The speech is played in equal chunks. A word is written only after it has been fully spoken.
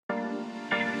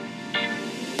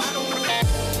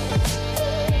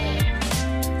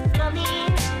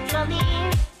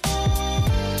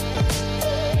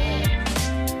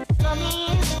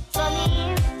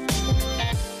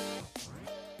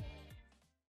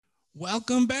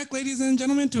Welcome back, ladies and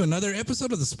gentlemen, to another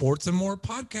episode of the Sports and More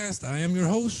podcast. I am your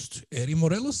host, Eddie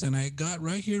Morelos, and I got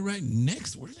right here, right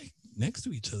next, we're like next to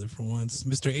each other for once,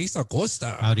 Mr. Ace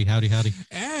Acosta. Howdy, howdy, howdy.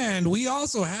 And we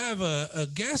also have a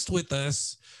guest with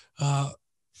us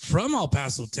from El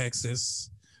Paso, Texas.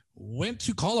 Went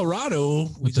to Colorado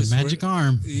With the magic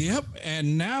arm. Yep.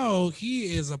 And now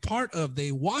he is a part of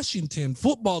the Washington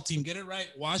football team. Get it right.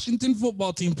 Washington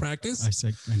football team practice.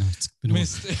 I know. It's been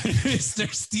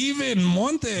Mr. Steven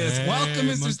Montez. Hey, Welcome,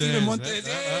 Mr. Steven Montez.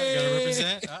 Gotta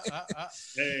represent.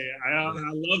 Hey, I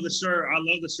love the shirt. I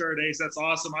love the shirt, Ace. That's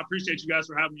awesome. I appreciate you guys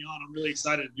for having me on. I'm really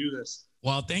excited to do this.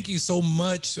 Well, thank you so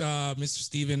much, Mr.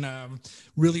 Steven.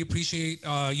 Really appreciate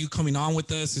you coming on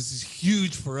with us. This is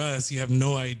huge for us. You have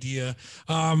no idea.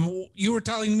 You were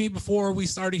telling me before we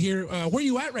started here, where are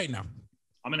you at right now?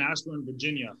 I'm in Ashburn,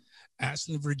 Virginia.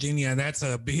 Ashburn, Virginia. That's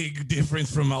a big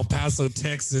difference from El Paso,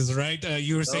 Texas, right?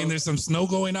 You were saying there's some snow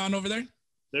going on over there?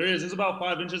 There is. It's about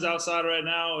 5 inches outside right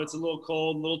now. It's a little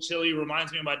cold, a little chilly.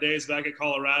 Reminds me of my days back at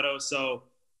Colorado. So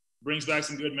brings back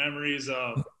some good memories.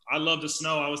 I love the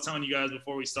snow. I was telling you guys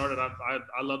before we started,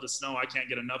 I love the snow. I can't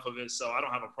get enough of it, so I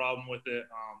don't have a problem with it.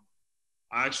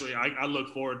 I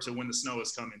look forward to when the snow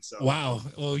is coming. So wow.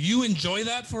 Well, you enjoy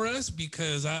that for us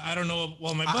because I don't know.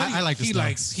 Well, my buddy, I like the he snow.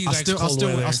 likes cold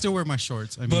weather. I'll still wear my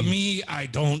shorts. But me, I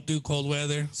don't do cold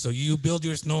weather. So you build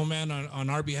your snowman on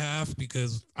our behalf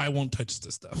because I won't touch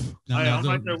the stuff.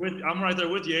 I'm right there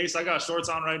with you, Ace. I got shorts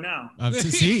on right now.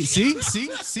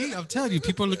 See. I'm telling you,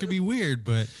 people look at me weird.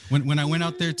 But when I went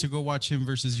out there to go watch him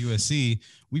versus USC,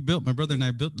 my brother and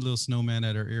I built a little snowman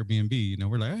at our Airbnb. You know,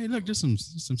 we're like, hey, look, there's some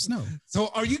snow. So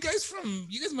are you guys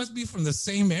you guys must be from the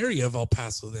same area of El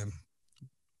Paso then?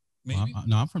 Maybe? Well,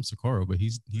 no, I'm from Socorro, but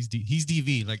he's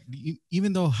DV. Like,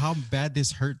 even though how bad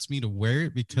this hurts me to wear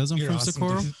it because I'm from awesome,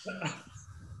 Socorro.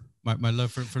 My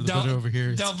love for the brother over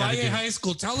here. Del Valle High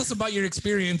School. Tell us about your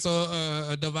experience,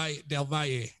 Del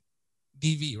Valle,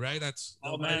 DV, right? That's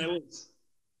man, it was.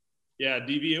 Yeah,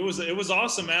 DV. It was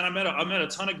awesome, man. I met a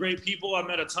ton of great people. I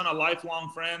met a ton of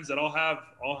lifelong friends that I'll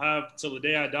have till the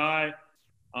day I die.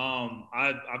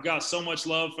 I've got so much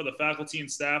love for the faculty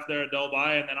and staff there at Del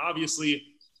Valle, and then obviously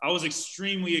I was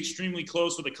extremely, extremely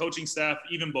close with the coaching staff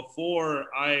even before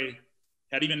I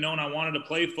had even known I wanted to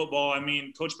play football. I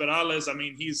mean, Coach Perales, I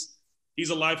mean, he's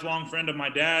a lifelong friend of my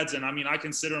dad's, and I mean, I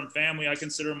consider him family. I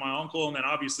consider him my uncle, and then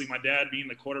obviously my dad being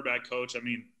the quarterback coach. I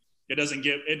mean, it doesn't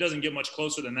get much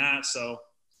closer than that. So,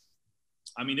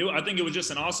 I mean, I think it was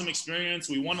just an awesome experience.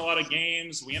 We won a lot of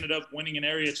games. We ended up winning an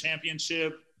area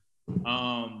championship.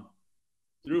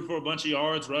 Threw for a bunch of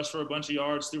yards, rushed for a bunch of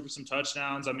yards, threw for some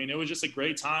touchdowns. I mean, it was just a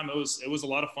great time. It was a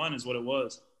lot of fun is what it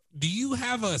was. Do you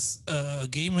have a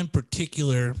game in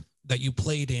particular that you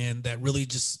played in that really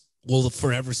just will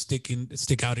forever stick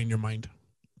out in your mind?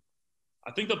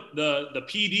 I think the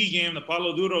PD game, the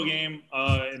Palo Duro game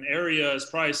in area is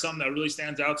probably something that really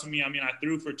stands out to me. I mean, I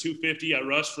threw for 250. I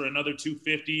rushed for another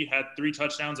 250, had 3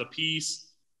 touchdowns apiece.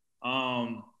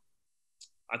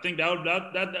 I think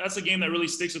that's a game that really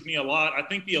sticks with me a lot. I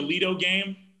think the Alito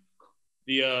game,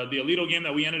 the Alito game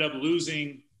that we ended up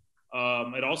losing,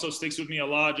 it also sticks with me a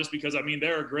lot just because, I mean,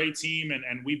 they're a great team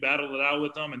and we battled it out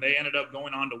with them and they ended up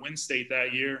going on to win state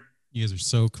that year. You guys are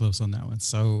so close on that one.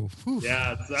 So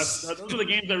yeah, those are the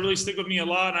games that really stick with me a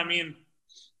lot. I mean,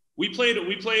 we played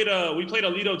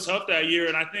Alito tough that year,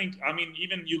 and I think, I mean,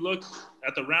 even you look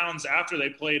at the rounds after they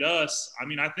played us. I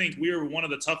mean, I think we were one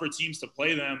of the tougher teams to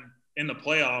play them in the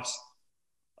playoffs.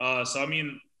 So I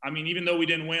mean, even though we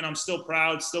didn't win, I'm still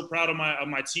proud of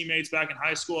my teammates back in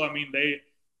high school. I mean, they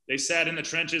sat in the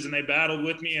trenches and they battled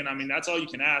with me. And I mean, that's all you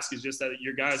can ask is just that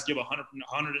your guys give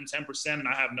 110%. And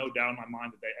I have no doubt in my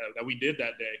mind that we did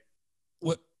that day.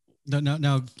 What?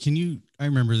 Now, can you, I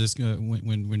remember this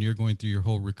when you're going through your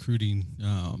whole recruiting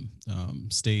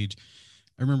stage,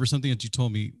 I remember something that you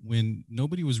told me when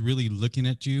nobody was really looking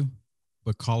at you,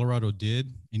 but Colorado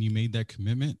did, and you made that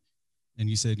commitment. And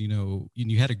you said, you know,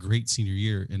 you had a great senior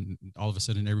year, and all of a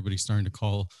sudden everybody's starting to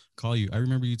call you. I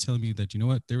remember you telling me that, you know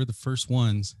what, they were the first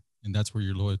ones, and that's where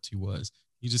your loyalty was.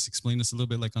 You just explain us a little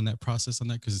bit like on that process on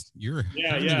that, because you're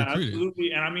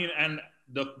absolutely. And I mean, and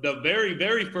the very,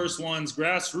 very first ones,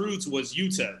 grassroots, was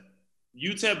UTEP.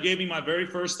 UTEP gave me my very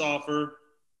first offer.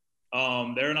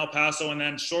 There in El Paso, and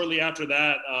then shortly after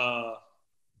that,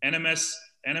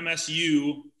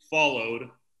 NMSU followed.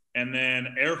 And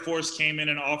then Air Force came in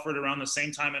and offered around the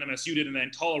same time NMSU did. And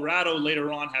then Colorado later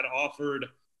on had offered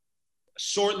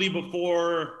shortly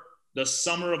before the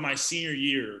summer of my senior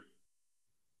year.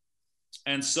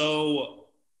 And so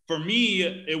for me,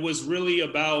 it was really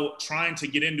about trying to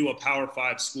get into a Power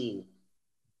 5 school.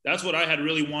 That's what I had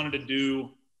really wanted to do.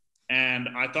 And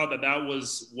I thought that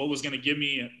was what was going to give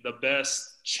me the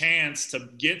best chance to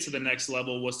get to the next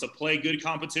level, was to play good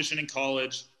competition in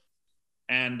college.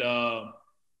 And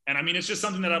I mean, it's just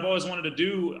something that I've always wanted to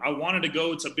do. I wanted to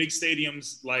go to big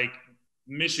stadiums like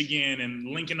Michigan and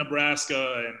Lincoln,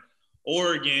 Nebraska, and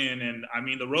Oregon, and I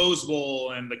mean the Rose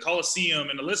Bowl and the Coliseum,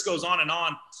 and the list goes on and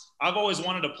on. I've always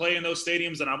wanted to play in those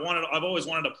stadiums, and I've always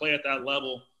wanted to play at that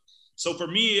level. So for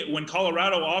me, when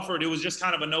Colorado offered, it was just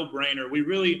kind of a no-brainer. We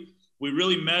really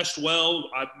meshed well.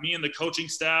 Me and the coaching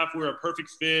staff, we were a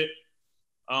perfect fit.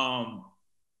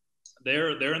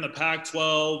 They're in the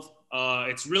Pac-12.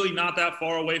 It's really not that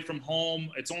far away from home.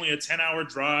 It's only a 10-hour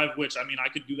drive, which, I mean, I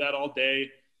could do that all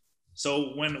day.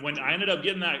 So when I ended up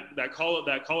getting that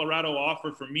Colorado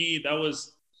offer, for me, it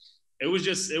was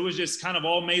just kind of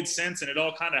all made sense, and it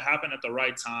all kind of happened at the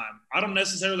right time. I don't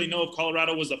necessarily know if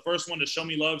Colorado was the first one to show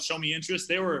me love, show me interest.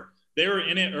 They were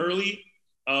in it early,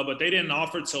 but they didn't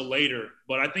offer till later.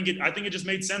 But I think it just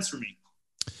made sense for me.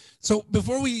 So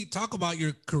before we talk about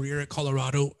your career at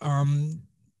Colorado,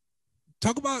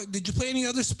 talk about, did you play any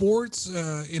other sports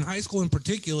in high school in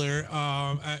particular?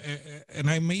 And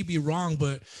I may be wrong,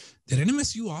 but did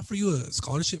NMSU offer you a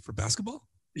scholarship for basketball?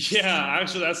 Yeah,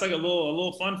 actually, that's like a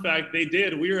little fun fact. They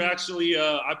did. We were actually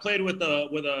I played with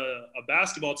a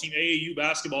basketball team, AAU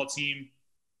basketball team,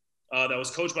 that was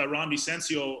coached by Ron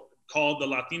DiCencio, called the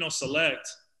Latino Select,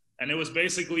 and it was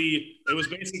basically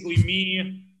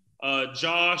me,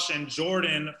 Josh, and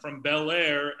Jordan from Bel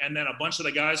Air, and then a bunch of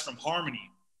the guys from Harmony.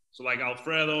 So like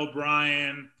Alfredo,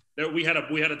 Brian, we had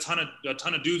a ton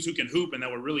of dudes who can hoop and that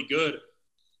were really good.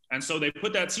 And so they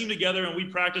put that team together, and we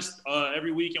practiced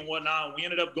every week and whatnot. We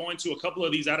ended up going to a couple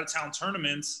of these out-of-town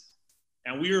tournaments,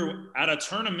 and we were at a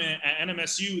tournament at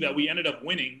NMSU that we ended up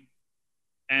winning.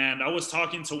 And I was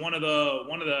talking to one of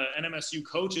the NMSU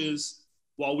coaches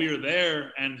while we were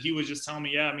there, and he was just telling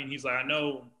me, yeah, I mean, he's like, I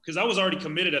know, because I was already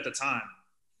committed at the time.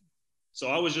 So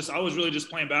I was really just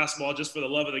playing basketball just for the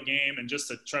love of the game and just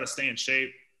to try to stay in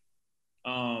shape.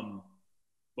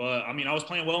 But I mean, I was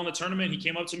playing well in the tournament. He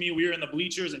came up to me, we were in the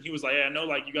bleachers, and he was like, hey, I know,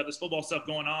 like, you got this football stuff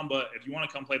going on, but if you want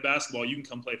to come play basketball, you can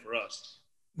come play for us.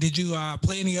 Did you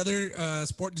play any other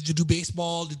sport? Did you do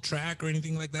baseball, did track, or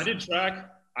anything like that?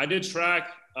 I did track.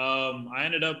 I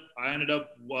ended up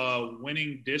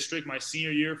winning district my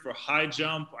senior year for high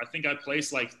jump. I think I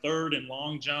placed like third in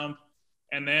long jump.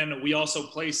 And then we also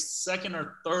placed second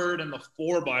or third in the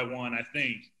 4x1, I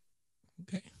think.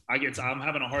 Okay. I'm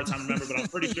having a hard time remembering, but I'm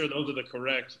pretty sure those are the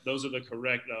correct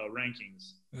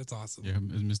rankings. That's awesome. Yeah,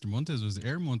 Mr. Montez was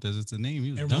Air Montez. It's a name.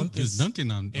 He was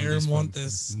dunking on Air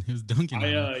Montez. He was dunking on.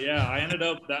 Yeah, I ended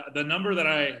up the number that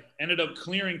I ended up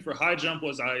clearing for high jump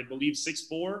was, I believe,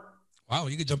 6'4". Wow,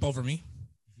 you could jump over me.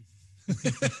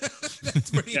 That's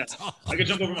pretty tall. I could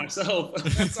jump over myself.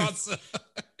 That's awesome.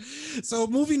 So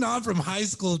moving on from high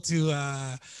school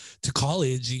to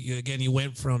college, you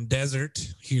went from desert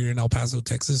here in El Paso,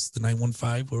 Texas, the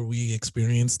 915, where we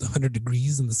experienced 100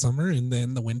 degrees in the summer, and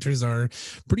then the winters are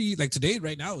pretty, like today,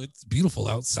 right now, it's beautiful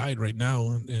outside right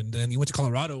now. And then you went to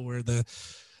Colorado, where a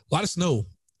lot of snow,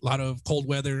 a lot of cold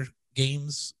weather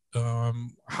games.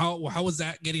 How was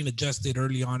that getting adjusted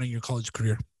early on in your college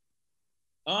career?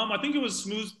 I think it was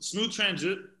smooth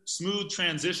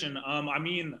transition. I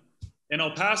mean, in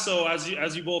El Paso, as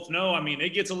you both know, I mean,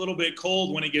 it gets a little bit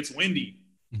cold when it gets windy.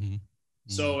 Mm-hmm.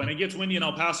 So, and it gets windy in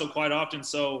El Paso quite often.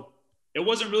 So it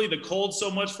wasn't really the cold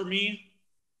so much for me.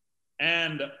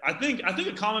 And I think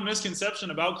a common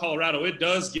misconception about Colorado, it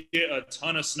does get a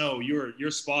ton of snow.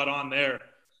 You're spot on there.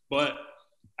 But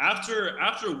after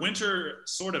winter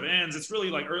sort of ends, it's really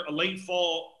like a late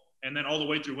fall, and then all the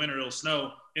way through winter, it'll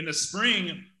snow. In the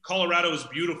spring, Colorado is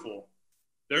beautiful.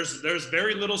 There's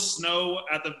very little snow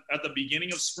at the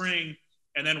beginning of spring,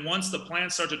 and then once the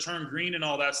plants start to turn green and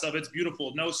all that stuff, it's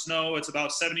beautiful. No snow. It's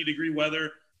about 70-degree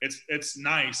weather. It's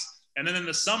nice. And then in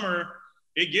the summer,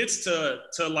 it gets to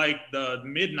like the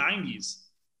mid-90s.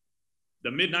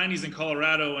 The mid-90s in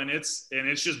Colorado, and it's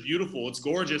just beautiful. It's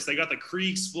gorgeous. They got the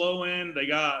creeks flowing. They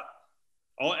got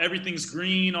everything's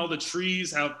green. All the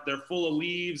trees they're full of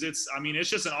leaves. It's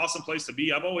just an awesome place to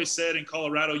be. I've always said in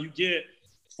Colorado, you get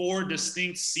 4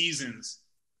 distinct seasons.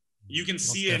 You can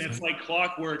see it, and it's like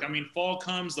clockwork. I mean, fall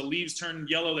comes, the leaves turn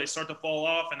yellow, they start to fall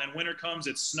off, and then winter comes,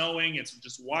 it's snowing, it's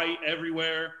just white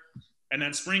everywhere. And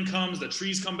then spring comes, the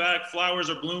trees come back, flowers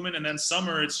are blooming, and then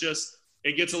summer,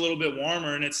 it gets a little bit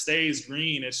warmer and it stays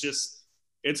green.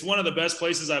 It's one of the best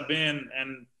places I've been,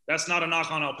 and that's not a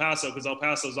knock on El Paso, because El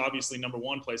Paso is obviously number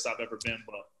one place I've ever been,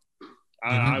 but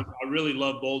I really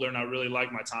love Boulder, and I really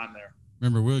like my time there.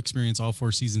 Remember, we'll experience all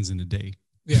 4 seasons in a day.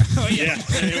 Yeah. Oh, yeah.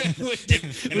 Yeah.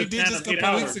 we did just a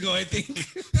couple weeks ago, I think.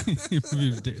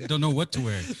 Don't know what to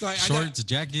wear. So Shorts,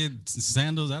 jacket,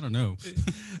 sandals. I don't know.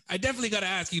 I definitely got to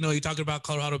ask, you're talking about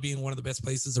Colorado being one of the best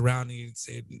places around, and you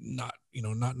say not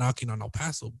knocking on El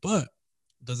Paso, but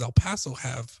does El Paso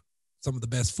have some of the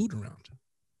best food around?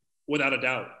 Without a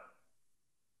doubt.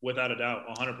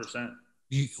 100%.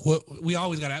 We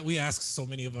ask so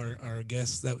many of our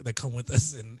guests that come with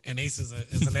us, and Ace is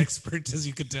an expert, as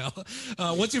you could tell.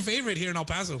 What's your favorite here in El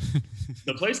Paso?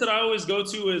 The place that I always go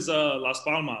to is Las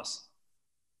Palmas.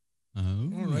 Oh.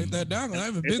 I'll write that down. I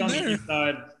haven't It's been on there. The east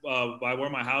side by where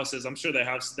my house is. I'm sure they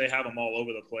have them all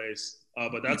over the place,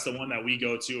 but that's the one that we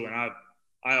go to, and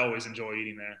I always enjoy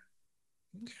eating there.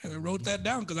 Okay, I wrote that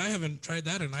down because I haven't tried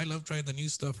that, and I love trying the new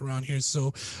stuff around here.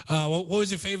 So, what was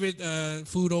your favorite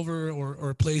food over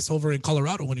or place over in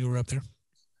Colorado when you were up there?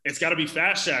 It's got to be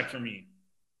Fat Shack for me,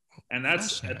 and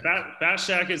that's Fat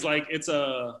Shack is like it's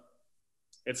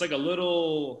like a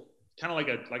little kind of like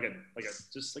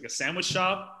a sandwich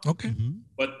shop. Okay. Mm-hmm.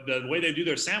 But the way they do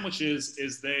their sandwiches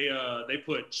is they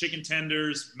put chicken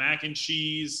tenders, mac and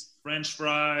cheese, French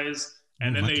fries.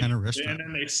 And then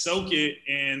they soak it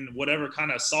in whatever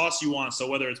kind of sauce you want. So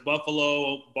whether it's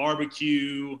buffalo,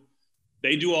 barbecue,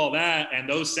 they do all that, and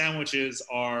those sandwiches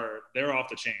they're off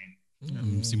the chain.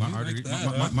 See my arteries,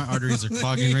 my arteries are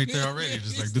clogging right there already.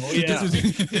 Just like You're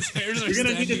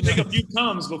gonna need to take a few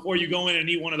Tums before you go in and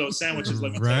eat one of those sandwiches.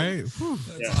 Let me tell you.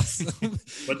 That's awesome.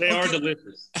 But they are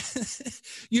delicious.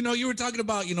 You were talking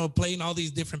about playing all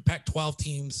these different Pac-12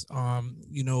 teams. I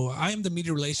am the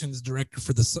media relations director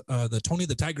for the Tony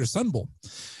the Tiger Sun Bowl.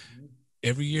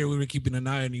 Every year we were keeping an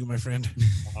eye on you, my friend.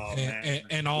 Oh,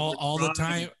 and all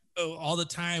the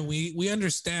time we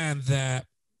understand that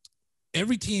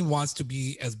every team wants to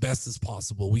be as best as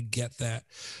possible. We get that.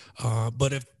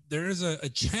 But if there is a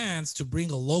chance to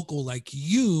bring a local like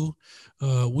you,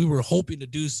 we were hoping to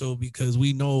do so because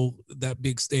we know that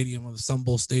big stadium of the Sun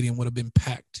Bowl Stadium would have been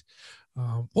packed.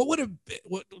 What do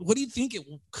you think it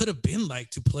could have been like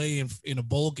to play in a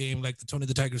bowl game like the Tony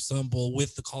the Tiger Sun Bowl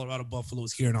with the Colorado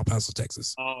Buffaloes here in El Paso,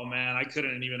 Texas? Oh man, I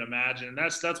couldn't even imagine.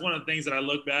 That's one of the things that I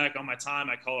look back on my time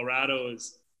at Colorado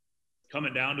is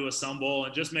coming down to a Sun Bowl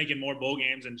and just making more bowl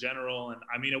games in general. And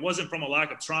I mean, it wasn't from a lack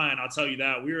of trying, I'll tell you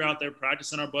that. We were out there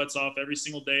practicing our butts off every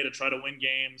single day to try to win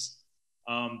games.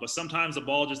 But sometimes the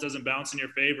ball just doesn't bounce in your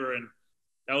favor. And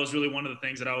that was really one of the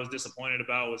things that I was disappointed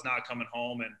about, was not coming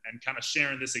home and kind of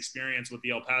sharing this experience with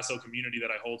the El Paso community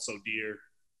that I hold so dear.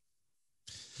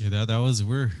 Yeah, that was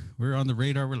we're on the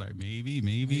radar. We're like maybe.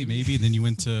 And then you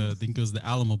went to, I think it was the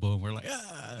Alamo Bowl, and we're like,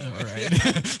 all right. Yeah,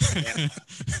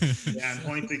 in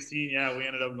 2016, we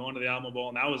ended up going to the Alamo Bowl,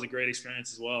 and that was a great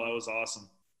experience as well. That was awesome.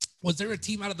 Was there a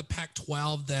team out of the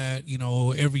Pac-12 that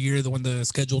every year when the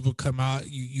schedules would come out,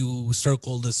 you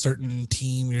circled a certain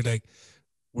team? You're like,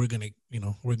 we're gonna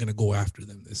go after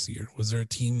them this year. Was there a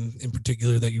team in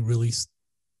particular that you really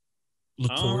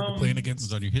look forward to playing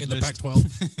against on your hit in list? the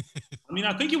Pac-12? I mean,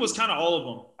 I think it was kind of all of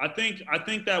them. I think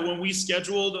that when we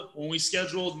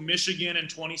scheduled Michigan in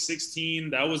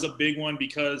 2016, that was a big one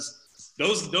because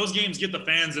those games get the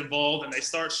fans involved, and they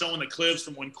start showing the clips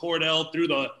from when Cordell threw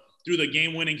the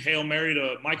game-winning Hail Mary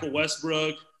to Michael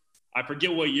Westbrook. I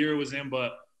forget what year it was in,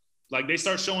 but like they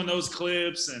start showing those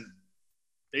clips, and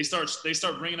they start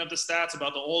bringing up the stats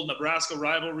about the old Nebraska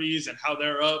rivalries and how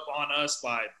they're up on us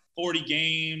by 40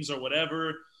 games or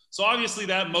whatever. So obviously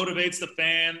that motivates the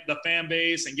fan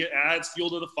base and adds fuel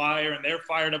to the fire, and they're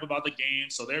fired up about the game,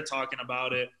 so they're talking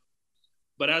about it.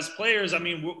 But as players, I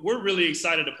mean, we're really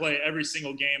excited to play every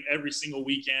single game, every single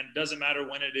weekend. Doesn't matter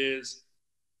when it is.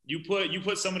 You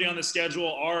put somebody on the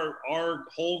schedule. Our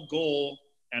whole goal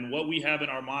and what we have in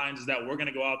our minds is that we're going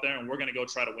to go out there and we're going to go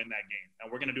try to win that game,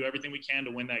 and we're going to do everything we can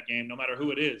to win that game, no matter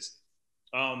who it is.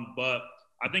 But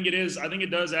I think it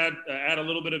does add a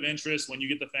little bit of interest when you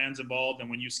get the fans involved and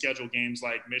when you schedule games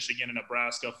like Michigan and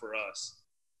Nebraska for us.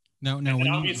 Now, and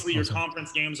obviously your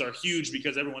conference games are huge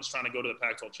because everyone's trying to go to the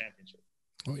Pac-12 championship.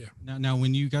 Oh yeah. Now,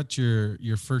 when you got your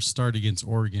first start against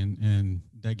Oregon, and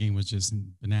that game was just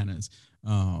bananas.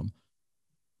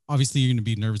 Obviously, you're going to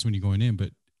be nervous when you're going in, but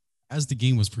as the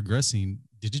game was progressing,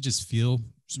 did it just feel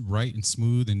right and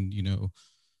smooth? And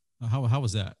how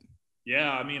was that?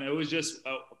 Yeah, I mean, it was just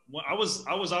I was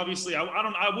obviously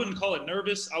I wouldn't call it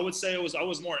nervous. I would say I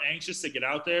was more anxious to get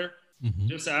out there,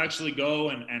 just to actually go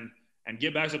and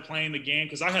get back to playing the game,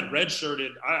 because I had redshirted.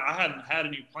 I hadn't had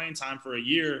any playing time for a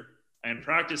year, and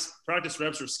practice reps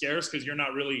were scarce because you're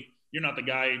not the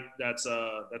guy that's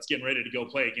getting ready to go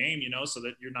play a game, so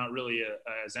that you're not really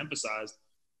as emphasized.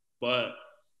 But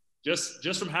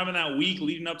just from having that week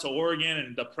leading up to Oregon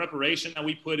and the preparation that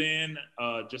we put in,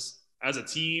 just as a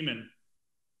team,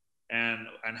 and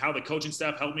how the coaching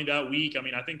staff helped me that week. I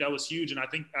mean, I think that was huge. And I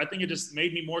think it just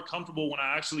made me more comfortable when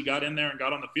I actually got in there and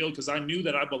got on the field, because I knew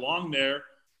that I belonged there.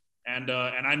 And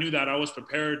I knew that I was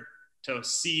prepared to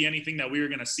see anything that we were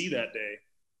going to see that day.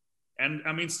 And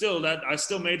I mean, I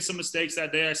still made some mistakes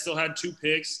that day. I still had 2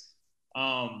 picks.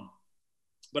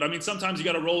 But I mean, sometimes you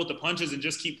got to roll with the punches and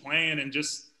just keep playing and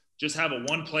just have a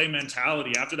one play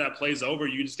mentality. After that play's over,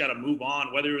 you just got to move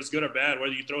on, whether it was good or bad,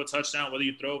 whether you throw a touchdown, whether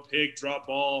you throw a pick, drop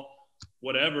ball,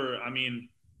 whatever. I mean,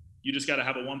 you just got to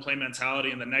have a one play mentality,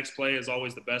 and the next play is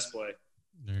always the best play.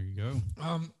 There you go.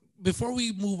 Before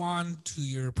we move on to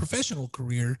your professional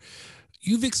career,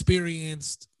 you've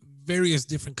experienced various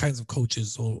different kinds of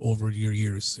coaches over your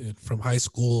years, from high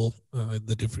school,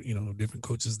 the different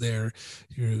coaches there,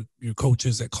 your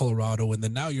coaches at Colorado, and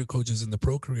then now your coaches in the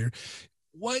pro career.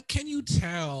 What can you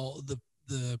tell the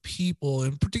people,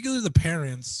 and particularly the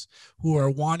parents, who are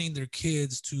wanting their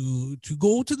kids to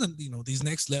go to these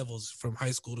next levels from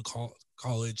high school to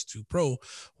college to pro?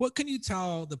 What can you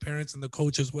tell the parents and the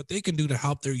coaches what they can do to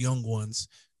help their young ones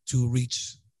to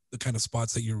reach the kind of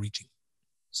spots that you're reaching?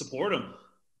 Support them,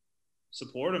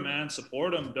 man.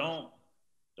 Support them.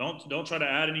 Don't try to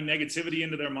add any negativity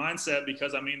into their mindset,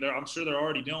 because I mean, I'm sure they're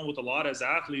already dealing with a lot as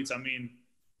athletes. I mean,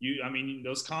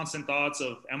 those constant thoughts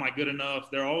of, am I good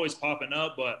enough? They're always popping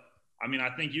up. But I mean, I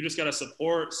think you just got to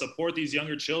support these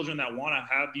younger children that want to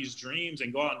have these dreams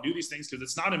and go out and do these things, because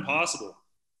it's not impossible.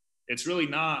 It's really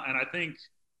not. And I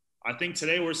think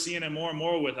today we're seeing it more and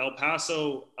more with El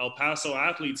Paso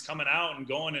athletes coming out and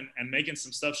going and making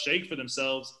some stuff shake for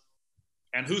themselves.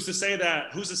 And who's to say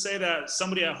that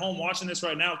somebody at home watching this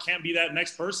right now can't be that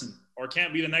next person, or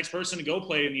can't be the next person to go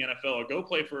play in the NFL, or go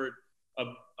play for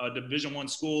a Division I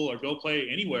school, or go play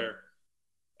anywhere.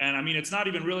 And I mean, it's not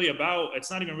even really about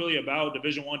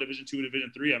Division I, Division II,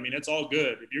 Division III. I mean, it's all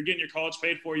good. If you're getting your college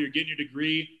paid for, you're getting your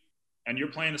degree, and you're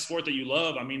playing the sport that you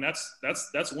love, I mean,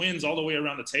 that's wins all the way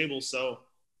around the table. So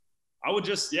I would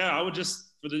just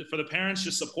for the parents,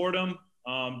 just support them,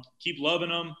 keep loving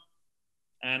them.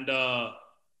 And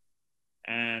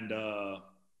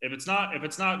if it's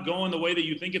not going the way that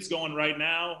you think it's going right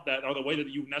now, or the way that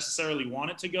you necessarily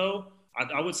want it to go,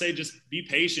 I would say just be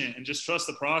patient and just trust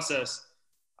the process.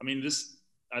 I mean,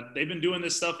 they've been doing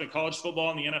this stuff in college football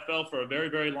and the NFL for a very,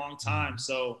 very long time.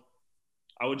 So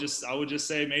I would just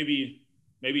say maybe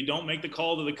don't make the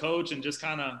call to the coach, and just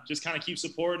kind of keep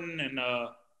supporting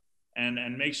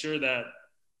and make sure that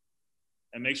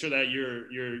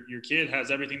your kid has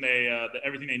everything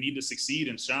they need to succeed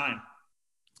and shine.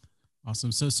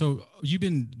 Awesome. So you've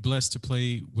been blessed to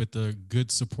play with a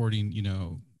good supporting,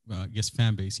 I guess,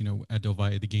 fan base. At Del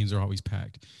Valle, the games are always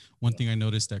packed. One thing I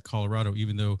noticed at Colorado,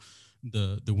 even though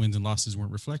the wins and losses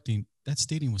weren't reflecting, that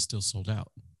stadium was still sold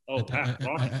out. Oh, at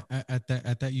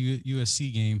that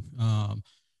USC game, I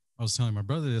was telling my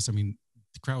brother this. I mean,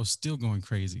 the crowd was still going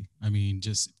crazy. I mean,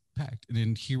 just packed. And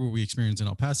then here, what we experienced in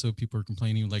El Paso, people are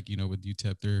complaining, like, with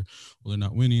UTEP, they're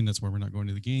not winning. That's why we're not going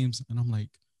to the games. And I'm like,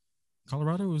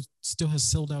 Colorado still has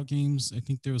sold out games. I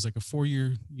think there was like a 4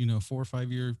 or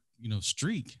 5 year,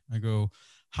 streak. I go,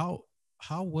 how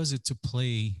was it to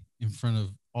play in front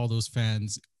of all those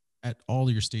fans at all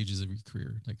your stages of your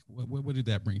career? Like, what did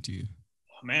that bring to you?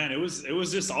 Man, it was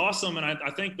just awesome. And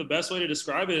I think the best way to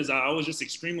describe it is I was just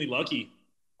extremely lucky.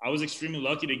 I was extremely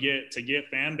lucky to get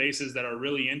fan bases that are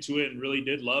really into it and really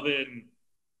did love it.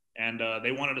 And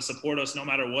they wanted to support us no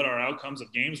matter what our outcomes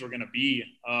of games were going to be.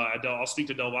 I'll speak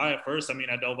to Del Valle first. I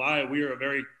mean, at Del Valle, we are a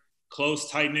very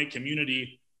close, tight-knit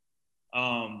community.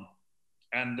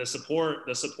 And the support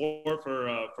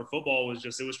for football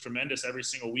was tremendous every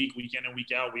single week, week in and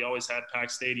week out. We always had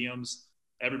packed stadiums.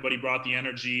 Everybody brought the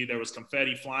energy. There was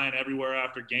confetti flying everywhere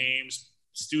after games.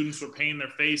 Students were painting their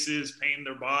faces, painting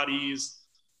their bodies,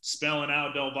 spelling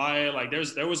out Del Valle. Like there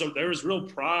was real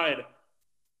pride.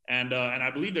 And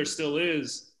I believe there still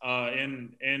is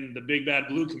in the Big Bad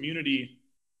Blue community.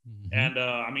 Mm-hmm. And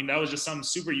I mean, that was just something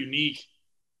super unique.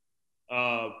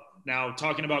 Now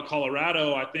talking about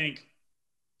Colorado, I think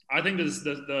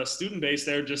the student base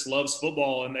there just loves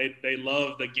football, and they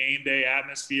love the game day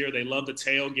atmosphere. They love the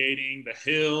tailgating, the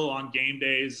hill on game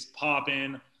days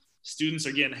popping. Students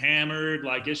are getting hammered.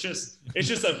 Like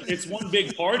it's one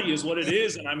big party is what it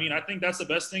is. And I mean, I think that's the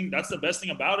best thing. That's the best thing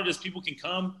about it is people can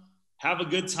come, have a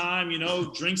good time,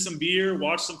 drink some beer,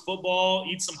 watch some football,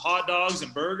 eat some hot dogs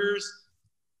and burgers.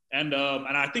 And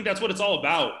I think that's what it's all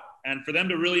about. And for them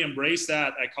to really embrace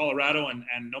that at Colorado, and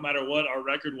no matter what our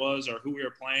record was or who we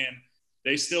were playing,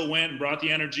 they still went and brought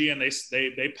the energy, and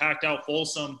they packed out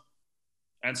Folsom.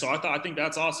 And so I think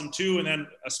that's awesome too. And then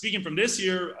speaking from this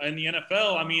year in the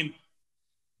NFL, I mean,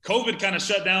 COVID kind of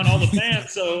shut down all the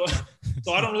fans. So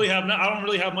I don't really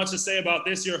have much to say about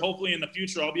this year. Hopefully in the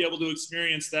future, I'll be able to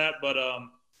experience that. But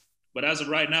as of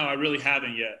right now, I really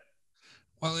haven't yet.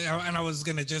 Well, and I was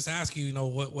gonna just ask you,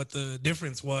 what the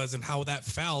difference was and how that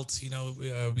felt,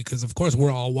 because of course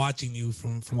we're all watching you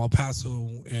from El Paso,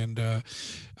 and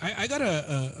I got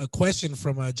a question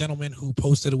from a gentleman who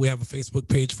posted. We have a Facebook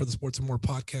page for the Sports and More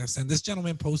podcast, and this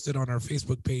gentleman posted on our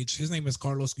Facebook page. His name is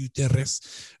Carlos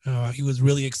Gutierrez. He was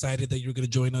really excited that you're going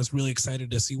to join us. Really excited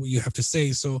to see what you have to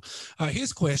say. So,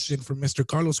 his question from Mr.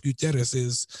 Carlos Gutierrez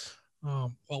is,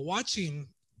 while watching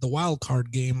the wild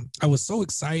card game, I was so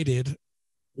excited.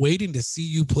 Waiting to see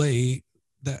you play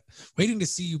that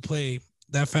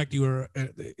fact you were,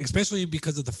 especially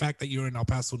because of the fact that you're an El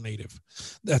Paso native.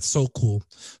 That's so cool.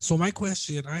 So my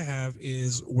question I have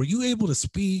is, were you able to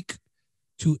speak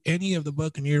to any of the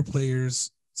Buccaneer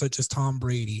players such as Tom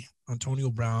Brady, Antonio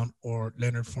Brown, or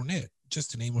Leonard Fournette,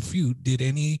 just to name a few? Did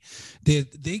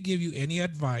they give you any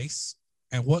advice,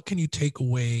 and what can you take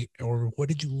away, or what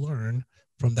did you learn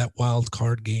from that wild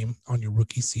card game on your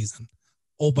rookie season?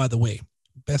 Oh, by the way,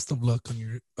 best of luck on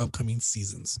your upcoming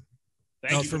seasons.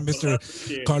 Thank you. From Mr.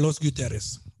 Carlos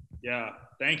Gutierrez. Yeah,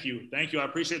 thank you. I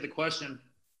appreciate the question.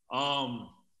 So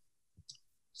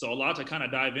a lot to kind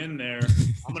of dive in there.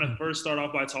 I'm going to first start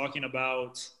off by talking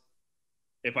about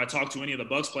if I talked to any of the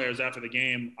Bucs players after the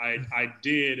game. I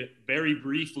did very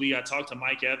briefly. I talked to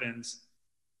Mike Evans,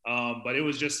 but it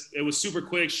was super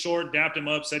quick, short, dapped him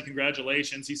up, said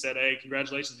congratulations. He said, hey,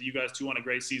 congratulations to you guys too on a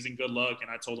great season. Good luck.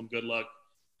 And I told him good luck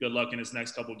in his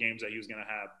next couple of games that he was going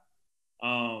to have.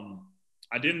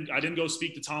 I didn't go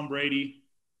speak to Tom Brady.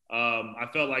 I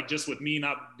felt like just with me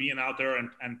not being out there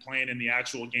and playing in the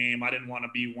actual game, I didn't want to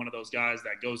be one of those guys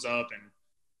that goes up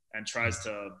and tries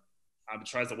to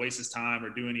waste his time or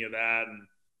do any of that. And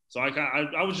so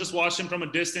I was just watching from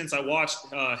a distance. I watched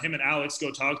him and Alex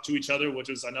go talk to each other, which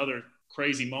was another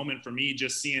crazy moment for me,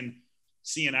 just seeing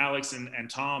Alex and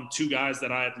Tom, two guys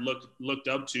that I had looked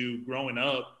up to growing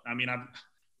up. I mean,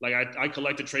 I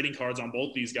collected trading cards on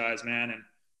both these guys, man.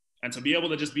 And to be able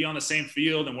to just be on the same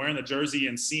field and wearing the jersey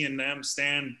and seeing them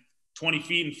stand 20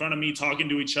 feet in front of me talking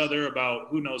to each other about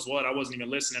who knows what, I wasn't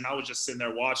even listening. I was just sitting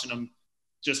there watching them,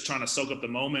 just trying to soak up the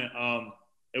moment.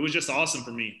 It was just awesome for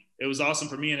me. It was awesome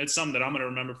for me, and it's something that I'm going to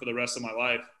remember for the rest of my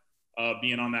life,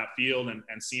 being on that field and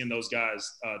seeing those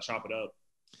guys chop it up.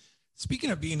 Speaking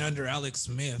of being under Alex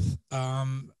Smith,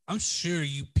 I'm sure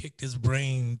you picked his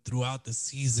brain throughout the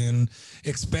season,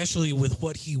 especially with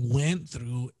what he went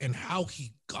through and how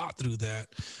he got through that.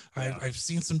 Yeah. I've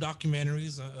seen some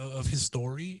documentaries of his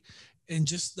story, and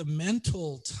just the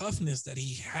mental toughness that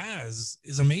he has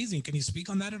is amazing. Can you speak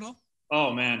on that at all?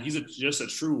 Oh, man, he's just a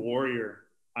true warrior.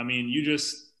 I mean,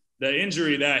 the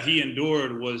injury that he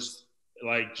endured was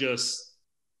in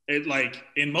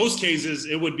most cases,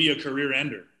 it would be a career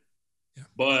ender. Yeah.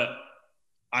 But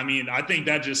I mean, I think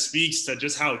that just speaks to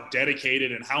just how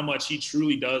dedicated and how much he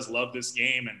truly does love this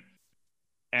game.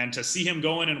 And to see him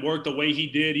go in and work the way he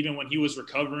did, even when he was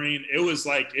recovering, it was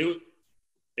like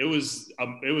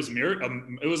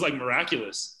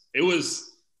miraculous. It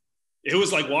was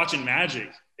like watching magic.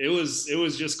 It was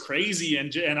just crazy.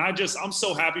 And I'm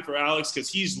so happy for Alex, because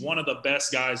he's one of the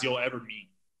best guys you'll ever meet.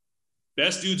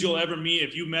 Best dudes you'll ever meet.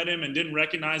 If you met him and didn't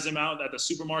recognize him out at the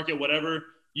supermarket, whatever,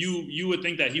 you would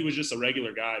think that he was just a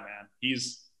regular guy, man.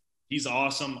 He's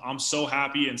awesome. I'm so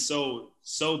happy and so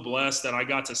blessed that I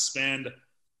got to spend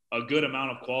a good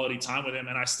amount of quality time with him.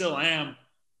 And I still am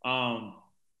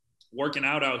working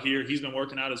out here. He's been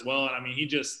working out as well. And I mean,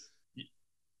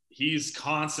 he's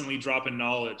constantly dropping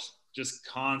knowledge, just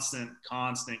constant.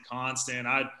 I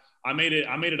made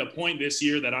it a point this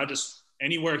year that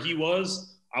anywhere he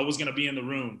was, I was going to be in the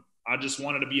room. I just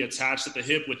wanted to be attached at the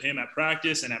hip with him at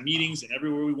practice and at meetings and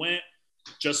everywhere we went,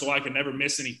 just so I could never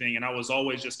miss anything. And I was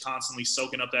always just constantly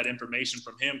soaking up that information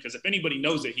from him, because if anybody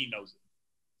knows it, he knows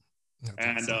it.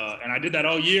 And I did that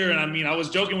all year. And I mean, I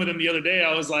was joking with him the other day.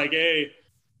 I was like, hey,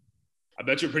 I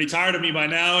bet you're pretty tired of me by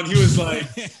now. And he was like,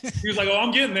 oh,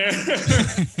 I'm getting there.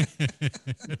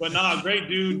 But nah, great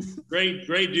dude.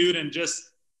 And just,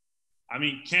 I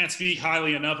mean, can't speak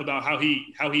highly enough about how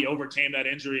he overcame that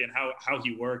injury and how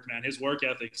he worked, man. His work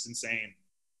ethic's insane.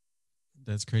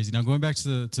 That's crazy. Now, going back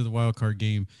to the wild card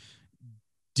game,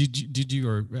 did you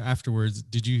or afterwards,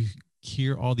 did you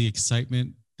hear all the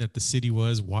excitement that the city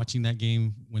was watching that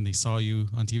game when they saw you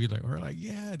on TV?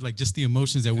 Like just the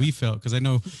emotions that we felt. Because I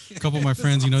know a couple of my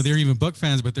friends, they're even Buck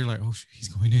fans, but they're like, oh, he's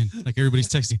going in. Like everybody's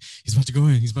texting, he's about to go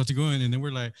in. And then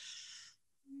we're like,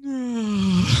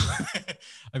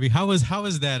 I mean, how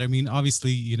is that? I mean,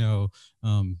 obviously,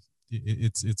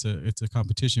 it's a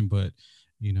competition, but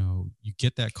you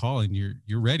get that call and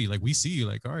you're ready. Like we see you,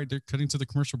 like, all right, they're cutting to the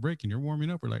commercial break and you're warming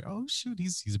up. We're like, oh shoot,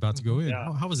 he's about to go in.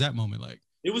 Yeah. How was that moment like?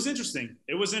 It was interesting.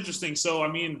 So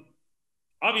I mean,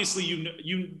 obviously,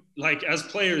 you like as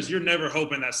players, you're never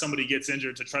hoping that somebody gets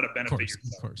injured to try to benefit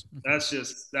yourself. Of course. That's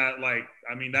just that. Like,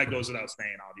 I mean, that goes without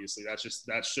saying. Obviously,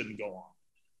 that shouldn't go on.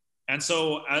 And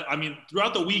so, I mean,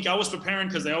 throughout the week, I was preparing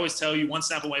because they always tell you one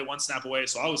snap away, one snap away.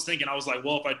 So I was thinking, I was like,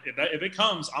 well, if it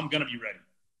comes, I'm gonna be ready.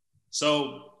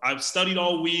 So I've studied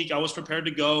all week. I was prepared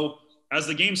to go. As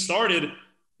the game started,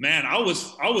 man, I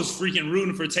was freaking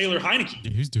rooting for Taylor Heineke.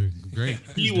 He's doing great.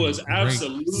 He was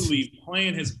absolutely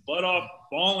playing his butt off,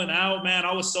 balling out, man.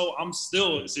 I'm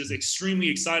still just extremely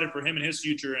excited for him and his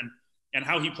future and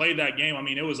how he played that game. I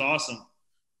mean, it was awesome.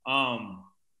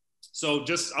 So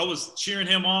just I was cheering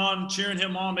him on,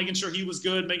 making sure he was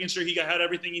good, making sure he had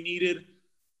everything he needed.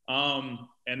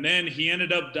 And then he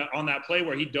ended up on that play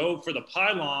where he dove for the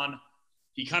pylon.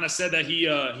 He kind of said that he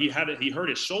hurt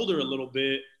his shoulder a little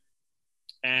bit,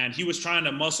 and he was trying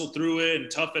to muscle through it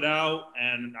and tough it out.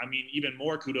 And I mean, even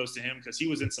more kudos to him because he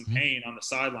was in some pain on the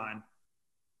sideline.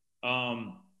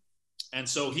 And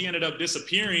so he ended up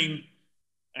disappearing,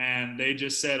 and they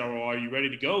just said, "Oh, are you ready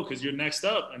to go? Because you're next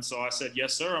up." And so I said,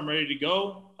 "Yes, sir, I'm ready to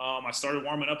go." I started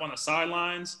warming up on the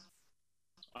sidelines.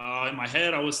 In my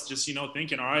head, I was just,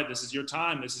 thinking, all right, this is your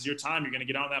time. You're going to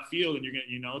get out on that field and you're going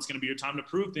to, it's going to be your time to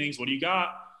prove things. What do you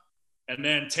got? And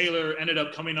then Taylor ended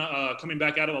up coming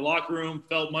back out of the locker room,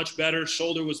 felt much better.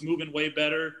 Shoulder was moving way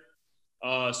better.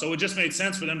 So it just made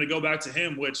sense for them to go back to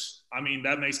him, which, I mean,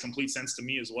 that makes complete sense to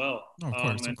me as well. Of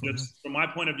course. Just from my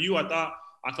point of view, I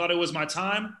thought it was my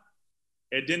time.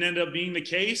 It didn't end up being the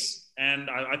case. And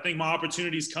I think my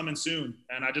opportunity is coming soon.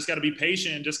 And I just got to be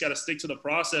patient and just got to stick to the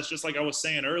process, just like I was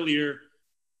saying earlier,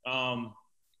 and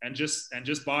just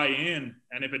buy in.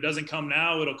 And if it doesn't come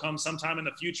now, it'll come sometime in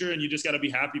the future. And you just got to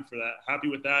be happy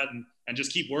with that and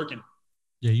just keep working.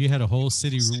 Yeah, you had a whole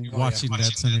city watching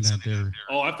that Sunday night there.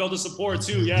 Oh, I felt the support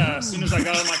too. Yeah, as soon as I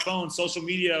got on my phone,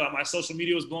 my social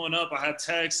media was blowing up. I had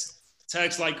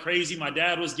texts like crazy. My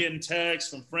dad was getting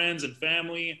texts from friends and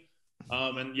family.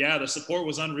 And yeah, the support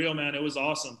was unreal, man. It was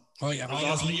awesome. Oh yeah, it was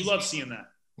awesome. You love seeing that.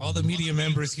 All the media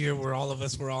members here, we're all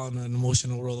on an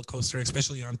emotional roller coaster,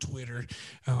 especially on Twitter.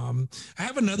 I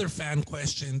have another fan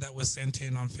question that was sent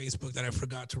in on Facebook that I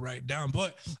forgot to write down.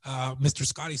 But Mr.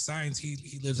 Scotty Sines, he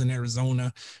lives in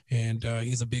Arizona, and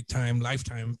he's a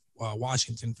lifetime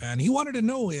Washington fan. He wanted to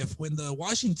know if when the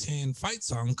Washington fight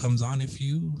song comes on, if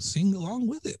you sing along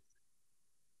with it.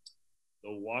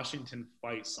 The Washington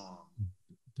fight song.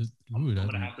 I'm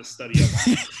gonna have to study up.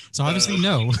 So obviously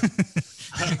no.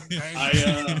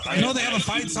 I know they have a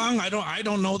fight song. I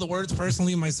don't know the words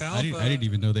personally myself. I didn't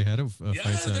even know they had a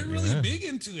fight song. They're really big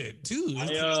into it too.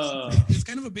 It's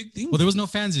kind of a big thing. Well, there was no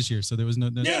fans this year, so there was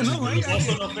no. There was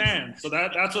also no fans. So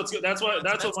that's what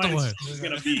mine is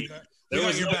gonna be. There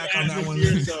was your back on that one.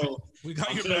 So we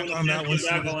got your back on that one.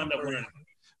 I'll end up winning.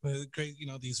 But great,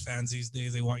 these fans these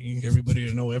days, they want everybody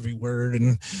to know every word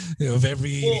and of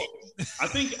every. Well, I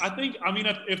think. I mean,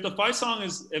 if the fight song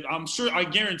I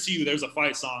guarantee you, there's a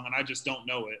fight song, and I just don't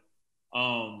know it.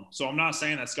 So I'm not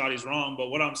saying that Scotty's wrong, but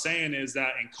what I'm saying is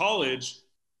that in college,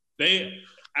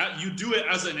 you do it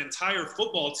as an entire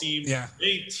football team. Yeah.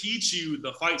 They teach you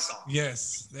the fight song.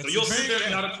 Yes. So you'll sit there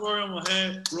in the auditorium,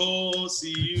 head roll,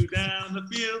 see you down the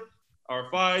field. Our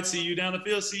fight, see you down the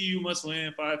field, see you must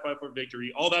win, fight for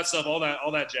victory. All that stuff, all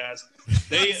that jazz.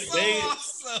 They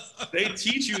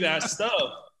teach you that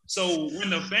stuff. So when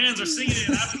the fans are singing it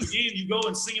after the game, you go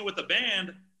and sing it with the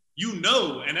band,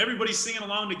 and everybody's singing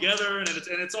along together, and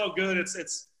it's all good.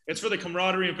 It's for the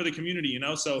camaraderie and for the community,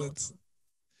 So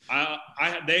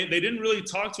they didn't really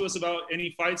talk to us about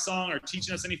any fight song or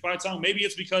teaching us any fight song. Maybe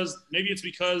it's because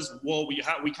we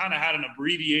kind of had an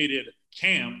abbreviated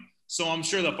camp. So I'm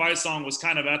sure the fight song was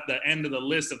kind of at the end of the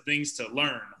list of things to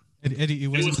learn. Eddie, it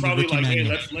was probably like, hey,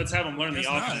 let's have them learn the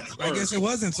offense. I guess it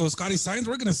wasn't. So Scotty Sines,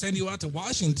 we're gonna send you out to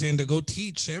Washington to go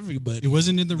teach everybody. It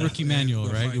wasn't in the rookie manual,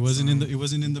 right? It wasn't in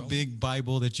the big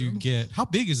Bible that you get. How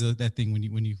big is that thing when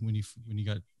you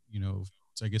got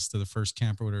I guess to the first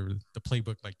camp or whatever, the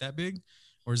playbook like that big,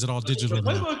 or is it all digital?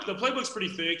 The playbook's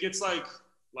pretty thick. It's like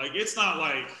it's not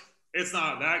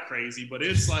that crazy, but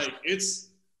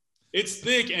it's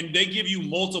thick, and they give you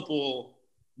multiple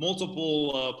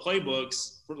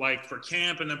playbooks for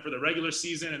camp, and then for the regular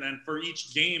season, and then for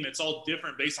each game, it's all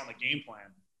different based on the game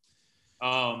plan.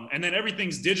 And then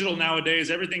everything's digital nowadays.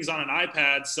 Everything's on an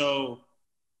iPad, so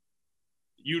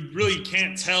you really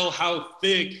can't tell how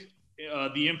thick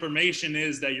the information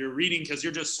is that you're reading because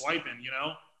you're just swiping, you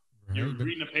know? Right, you're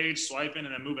reading a page, swiping,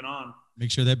 and then moving on.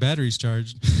 Make sure that battery's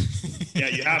charged. Yeah,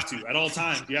 you have to at all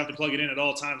times. You have to plug it in at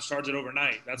all times, charge it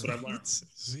overnight. That's what I've learned.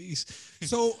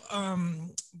 So,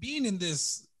 being in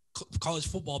this college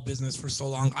football business for so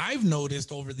long, I've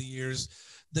noticed over the years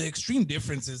the extreme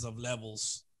differences of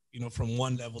levels, you know, from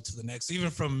one level to the next,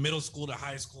 even from middle school to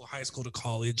high school to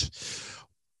college.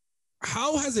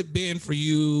 How has it been for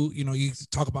you? You know, you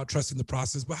talk about trusting the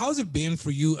process, but how has it been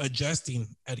for you adjusting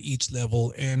at each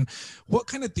level, and what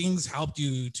kind of things helped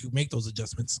you to make those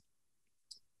adjustments?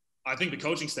 I think the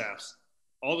coaching staffs,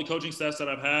 all the coaching staffs that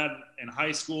I've had in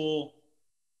high school,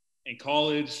 in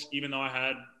college, even though I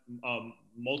had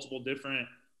multiple different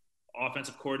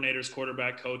offensive coordinators,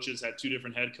 quarterback coaches, had 2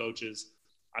 different head coaches.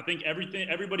 I think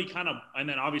everybody kind of, and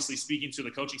then obviously speaking to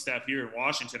the coaching staff here in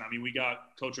Washington, I mean, we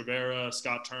got Coach Rivera,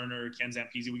 Scott Turner, Ken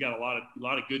Zampese. We got a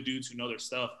lot of good dudes who know their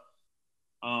stuff.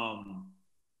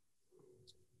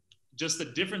 Just the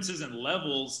differences in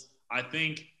levels, I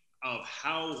think, of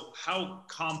how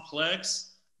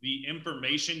complex the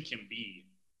information can be.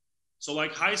 So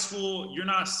like high school, you're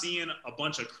not seeing a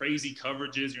bunch of crazy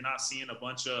coverages. You're not seeing a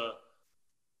bunch of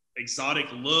exotic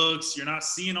looks. You're not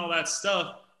seeing all that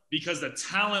stuff because the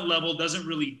talent level doesn't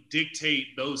really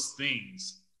dictate those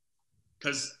things.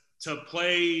 Because to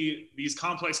play these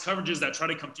complex coverages that try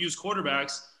to confuse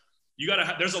quarterbacks,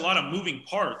 there's a lot of moving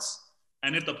parts.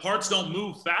 And if the parts don't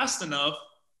move fast enough,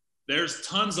 there's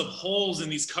tons of holes in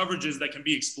these coverages that can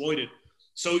be exploited.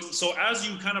 So as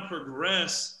you kind of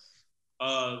progress,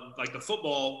 like the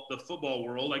football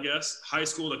world, I guess, high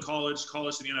school to college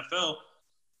to the NFL,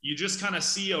 you just kind of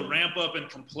see a ramp up in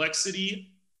complexity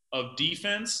of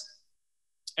defense.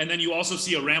 And then you also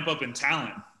see a ramp up in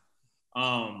talent.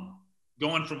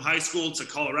 Going from high school to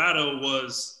Colorado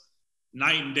was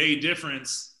night and day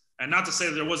difference. And not to say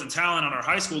that there wasn't talent on our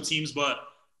high school teams, but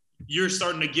you're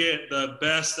starting to get the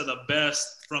best of the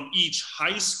best from each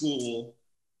high school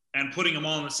and putting them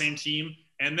all on the same team.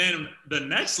 And then the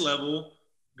next level,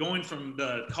 going from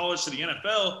the college to the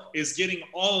NFL, is getting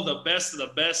all of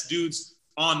the best dudes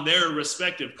on their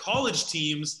respective college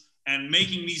teams and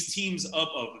making these teams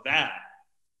up of that.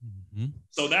 Mm-hmm.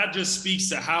 So that just speaks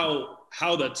to how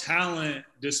the talent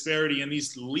disparity in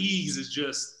these leagues is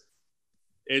just,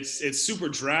 it's super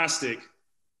drastic.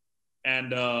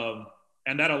 And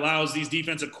that allows these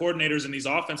defensive coordinators and these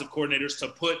offensive coordinators to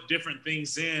put different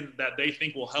things in that they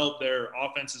think will help their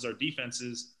offenses or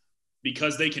defenses,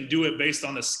 because they can do it based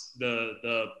on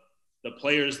the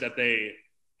players that they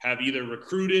have either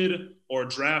recruited or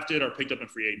drafted or picked up in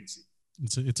free agency.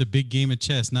 It's a big game of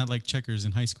chess, not like checkers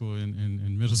in high school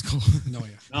and middle school.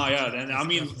 And I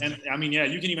mean, yeah,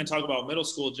 you can even talk about middle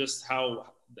school, just how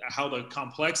the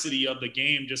complexity of the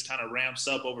game just kind of ramps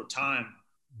up over time.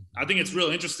 I think it's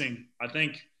real interesting. I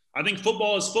think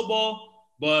football is football,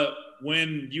 but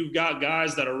when you've got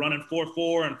guys that are running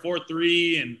 4.4 and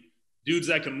 4.3 and dudes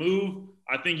that can move,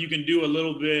 I think you can do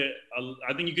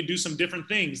I think you can do some different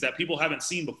things that people haven't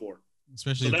seen before.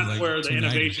 Especially so that's where the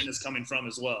innovation is coming from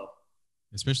as well.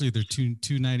 Especially if they're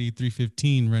 290,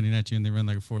 315 running at you and they run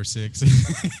like a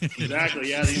 4.6. Exactly.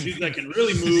 Yeah. These dudes that can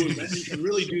really move, and you can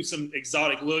really do some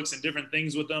exotic looks and different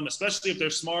things with them, especially if they're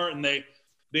smart and they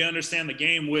understand the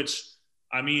game, which,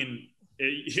 I mean,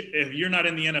 if you're not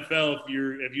in the NFL,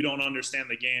 if you don't understand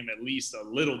the game at least a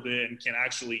little bit and can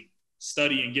actually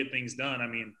study and get things done, I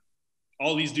mean,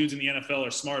 all these dudes in the NFL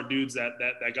are smart dudes that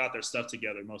got their stuff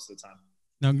together most of the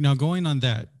time. Now going on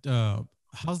that,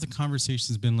 how's the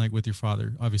conversations been like with your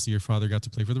father? Obviously, your father got to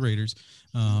play for the Raiders.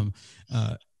 Have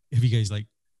you guys like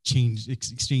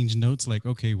exchange notes? Like,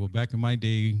 okay, well, back in my day,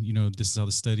 you know, this is how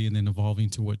to study, and then evolving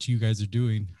to what you guys are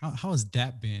doing. How has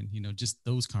that been? You know, just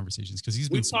those conversations, because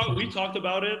we talked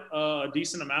about it a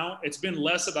decent amount. It's been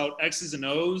less about X's and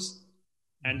O's,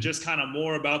 and just kind of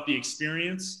more about the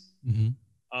experience,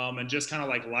 and just kind of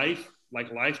like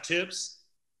life tips.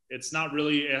 It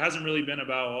hasn't really been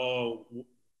about,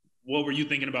 what were you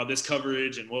thinking about this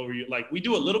coverage, and what were you like? We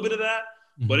do a little bit of that,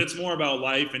 but it's more about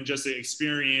life and just the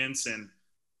experience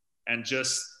and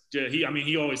just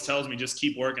he always tells me, just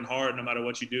keep working hard no matter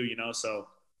what you do, you know? So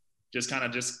just kind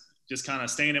of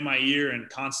staying in my ear and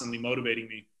constantly motivating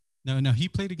me. Now he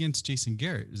played against Jason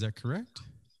Garrett. Is that correct?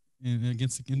 And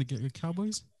against the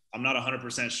Cowboys? I'm not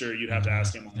 100% sure. You'd have to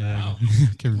ask him on that. Wow.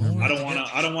 Can't remember. I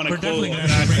don't want to quote. Definitely gonna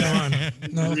have to bring him on.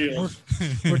 No,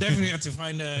 we're definitely have to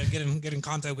find get in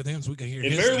contact with him so we can hear.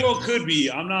 It very well could be.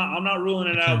 I'm not ruling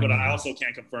it out, but I also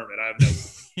can't confirm it. I have no.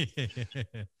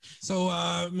 So,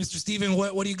 Mr. Steven,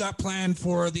 what do you got planned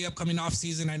for the upcoming off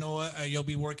season? I know you'll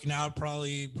be working out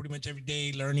probably pretty much every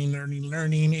day, learning.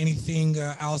 Anything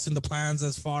else in the plans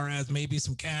as far as maybe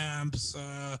some camps,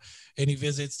 any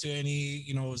visits to any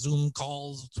Zoom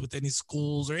calls with any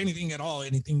schools or anything at all?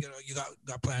 Anything you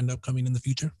got planned upcoming in the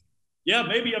future? Yeah,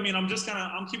 maybe. I mean, I'm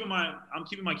keeping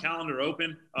my calendar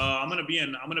open. I'm gonna be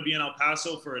in El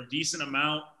Paso for a decent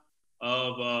amount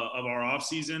of our off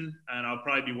season, and I'll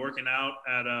probably be working out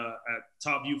at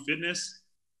Top View Fitness.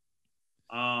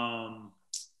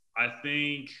 I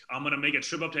think I'm gonna make a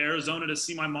trip up to Arizona to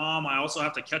see my mom. I also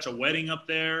have to catch a wedding up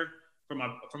there from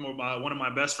one of my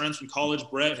best friends from college,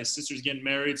 Brett. His sister's getting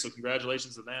married, so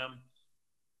congratulations to them.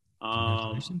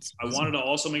 I wanted to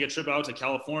also make a trip out to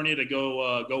California to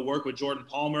go work with Jordan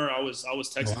Palmer. I was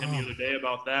texting him the other day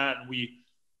about that, and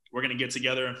we're going to get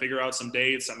together and figure out some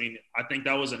dates. I mean, I think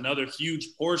that was another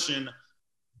huge portion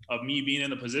of me being in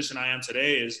the position I am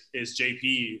today is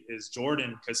is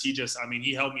Jordan, because he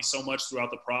helped me so much throughout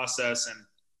the process,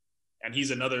 and he's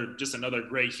another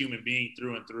great human being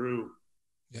through and through.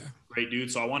 Yeah, great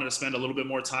dude. So I wanted to spend a little bit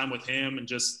more time with him and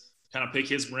just kind of pick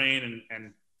his brain,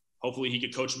 and hopefully he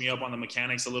could coach me up on the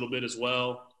mechanics a little bit as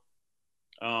well.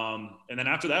 And then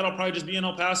after that, I'll probably just be in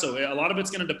El Paso. A lot of it's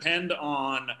going to depend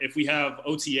on if we have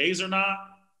OTAs or not.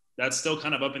 That's still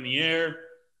kind of up in the air.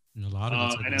 And a lot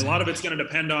of it's going to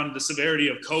depend on the severity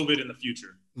of COVID in the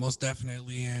future. Most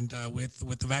definitely. And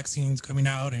with the vaccines coming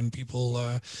out and people,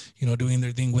 doing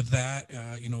their thing with that,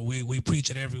 we preach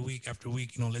it every week after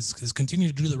week. Let's continue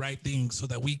to do the right thing so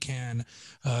that we can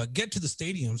get to the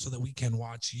stadium, so that we can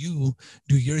watch you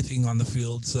do your thing on the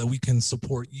field, so that we can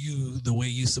support you the way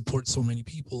you support so many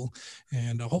people.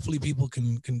 And hopefully people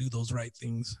can do those right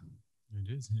things. It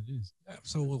is. Yeah,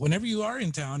 so whenever you are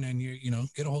in town and you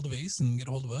get a hold of Ace and get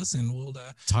a hold of us, and we'll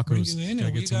tacos. Bring you in.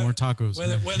 Gotta get some more tacos.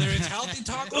 Whether it's healthy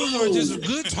tacos or just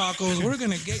good tacos, we're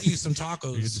gonna get you some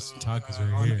tacos. Get some tacos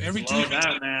right here. Every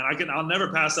Tuesday, man. I'll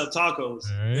never pass up tacos.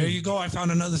 Right. There you go. I found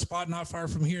another spot not far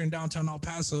from here in downtown El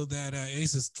Paso that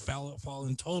Ace has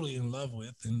fallen totally in love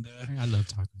with, and I love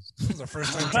tacos. This was our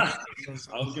first time.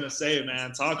 I was gonna say,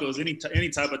 man, tacos. Any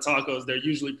type of tacos, they're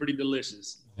usually pretty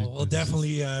delicious. Well, we'll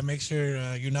definitely make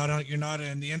sure you're not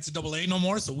in the NCAA no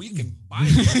more, so we can buy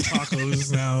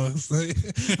tacos now. So,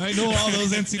 I know all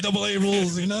those NCAA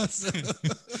rules, So.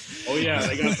 Oh yeah,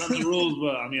 they got tons of rules,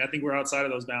 but I think we're outside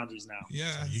of those boundaries now.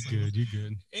 Yeah, you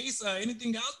good. Ace,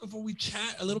 anything else before we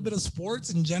chat a little bit of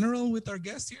sports in general with our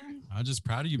guest here? I'm just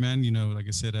proud of you, man. Like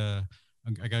I said,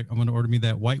 I'm going to order me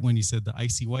that white one. You said the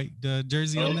icy white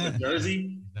jersey on that.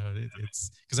 Jersey? No,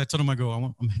 it's because I told him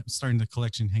I'm starting the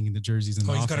collection, hanging the jerseys in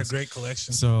the office. He's got a great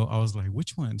collection. So I was like,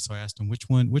 which one? So I asked him, which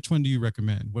one do you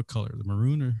recommend? What color? The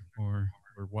maroon or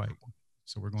white?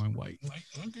 So we're going white.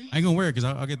 Okay. I ain't gonna wear it because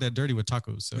I'll get that dirty with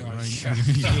tacos. So you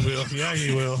will. Yeah,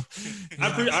 you will.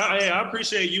 I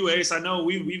appreciate you, Ace. I know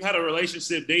we've had a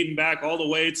relationship dating back all the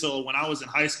way till when I was in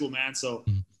high school, man. So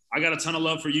I got a ton of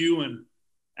love for you, and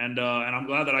I'm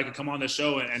glad that I could come on this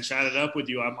show and chat it up with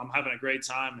you. I'm having a great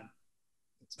time, and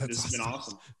this has been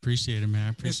awesome. Appreciate it,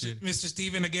 man. Appreciate it. Mr.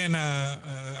 Steven, again,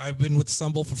 I've been with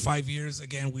Stumble for 5 years.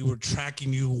 Again, we were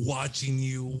tracking you, watching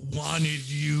you, wanted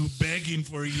you, begging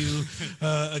for you.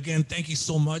 Again, thank you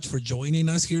so much for joining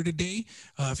us here today.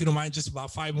 If you don't mind, just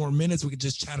about 5 more minutes, we could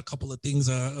just chat a couple of things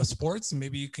of sports, and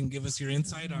maybe you can give us your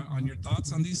insight on your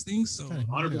thoughts on these things. So,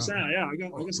 100%. Yeah, I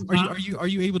got some time. Are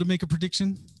you able to make a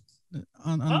prediction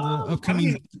on the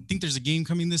upcoming? I think there's a game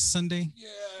coming this Sunday.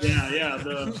 Yeah.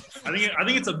 I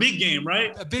think it's a big game,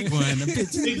 right? A big one.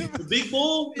 The big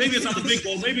bowl? Maybe it's not the big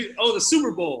bowl. Maybe the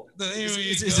Super Bowl.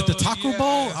 Is it the Taco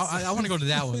Bowl? I want to go to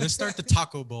that one. Let's start the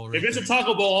Taco Bowl. Right, if it's a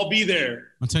Taco Bowl, I'll be there.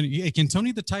 I'm telling you, can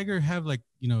Tony the Tiger have, like,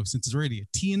 since it's already a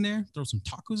T in there, throw some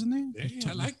tacos in there? Yeah,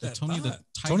 I like that. Tony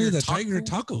the Tiger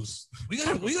tacos. We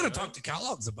gotta talk to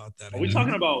Kellogg's about that. Are we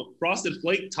talking about Frosted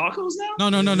Flake tacos now?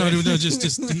 No.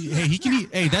 Just hey, he can eat.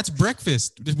 Hey, that's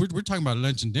breakfast. We're talking about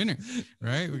lunch and dinner,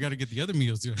 right? We got to get the other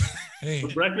meals. Hey, for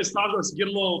breakfast tacos, get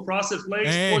a little Frosted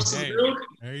Flakes, pour some milk.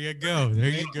 There you go.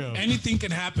 Anything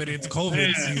can happen. It's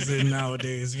COVID season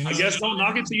nowadays. I guess don't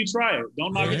knock it till you try it.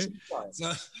 Don't knock it till you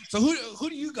try it. So who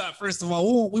do you got? First of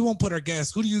all, we won't put our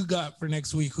guests. Who do you got for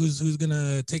next week? Who's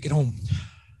gonna take it home?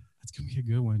 That's gonna be a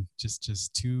good one.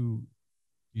 Just two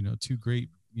great,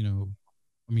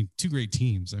 two great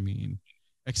teams.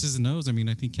 X's and O's. I mean,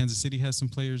 I think Kansas City has some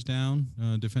players down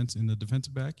defense in the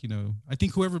defensive back. You know, I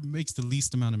think whoever makes the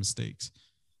least amount of mistakes.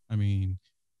 I mean,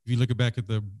 if you look back at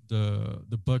the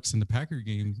Bucks and the Packer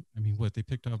game, I mean, what they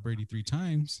picked off Brady 3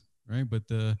 times, right? But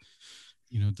the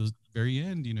very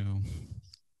end,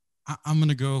 I'm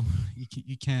gonna go.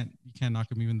 You can't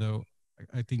knock him, even though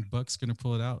I think Bucks gonna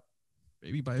pull it out,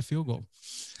 maybe by a field goal.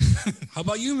 How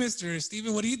about you, Mr.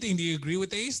 Steven? What do you think? Do you agree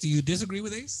with Ace? Do you disagree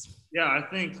with Ace? Yeah, I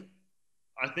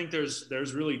think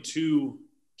there's really two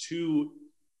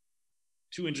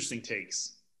interesting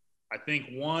takes. I think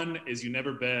one is you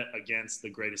never bet against the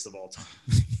greatest of all time.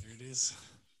 There it is.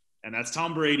 And that's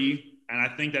Tom Brady. And I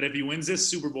think that if he wins this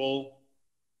Super Bowl,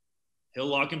 he'll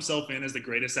lock himself in as the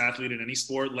greatest athlete in any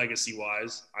sport,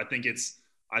 legacy-wise. I think it's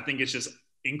just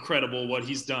incredible what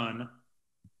he's done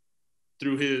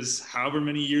through his however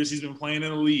many years he's been playing in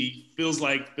the league. Feels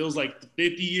like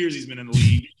 50 years he's been in the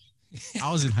league. I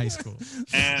was in high school.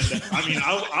 And I mean,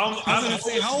 I was going to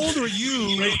say, how old were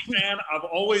you? Brady fan. I've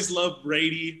always loved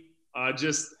Brady. I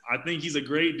think he's a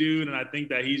great dude. And I think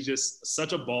that he's just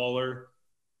such a baller.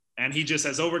 And he just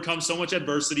has overcome so much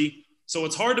adversity. So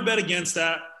it's hard to bet against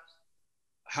that.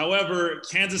 However,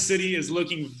 Kansas City is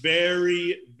looking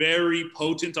very, very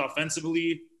potent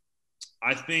offensively.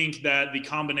 I think that the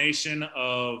combination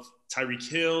of Tyreek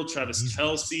Hill, Travis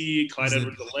Kelce, Clyde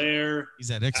Edwards-Helaire, he's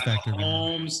that X factor,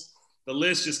 Mahomes. The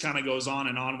list just kind of goes on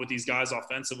and on with these guys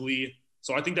offensively.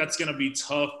 So I think that's going to be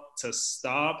tough to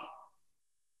stop.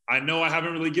 I know I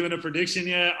haven't really given a prediction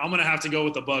yet. I'm going to have to go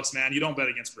with the Bucks, man. You don't bet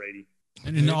against Brady.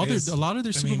 And in a lot of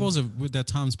their Super Bowls that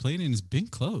Tom's played in has been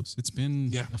close. It's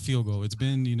been a field goal. It's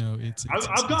been,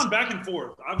 I've gone back and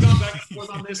forth. I've gone back and forth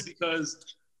on this because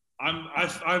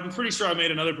I'm pretty sure I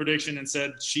made another prediction and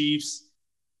said Chiefs.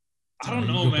 I don't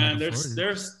know, man. There's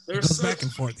goes back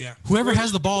and forth. Yeah. Whoever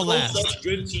has the ball last. Such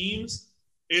good teams.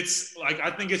 It's like,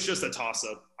 I think it's just a toss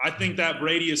up. I think that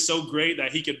Brady is so great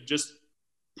that he could just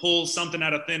pull something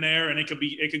out of thin air and it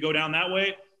could go down that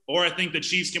way. Or I think the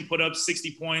Chiefs can put up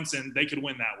 60 points and they could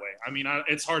win that way. I mean,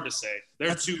 it's hard to say.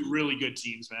 They're two really good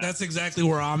teams, man. That's exactly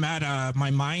where I'm at.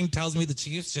 My mind tells me the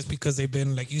Chiefs just because they've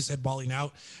been, like you said, balling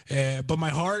out. But my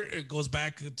heart goes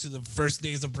back to the first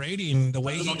days of Brady and the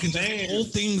way he can just pull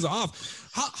things off.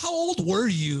 How old were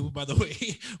you, by the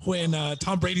way, when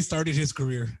Tom Brady started his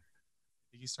career?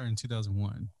 He started in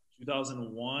 2001.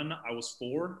 2001, I was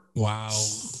 4. Wow.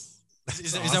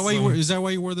 Is that why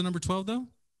you wore the number 12 though?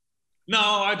 No,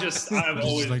 I've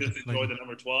always enjoyed the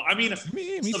number 12. I mean,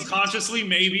 subconsciously,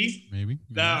 maybe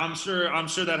that I'm sure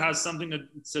that has something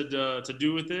to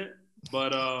do with it.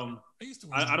 But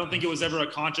I don't think it was ever a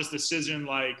conscious decision.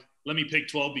 Like, let me pick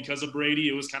 12 because of Brady.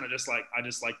 It was kind of just like I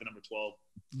just like the number 12.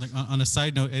 Like on a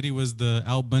side note, Eddie was the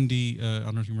Al Bundy. I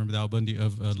don't know if you remember the Al Bundy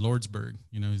of Lordsburg.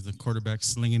 He's the quarterback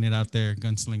slinging it out there,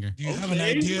 gunslinger. Do you have an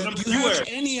idea? Do you have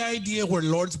any idea where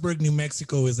Lordsburg, New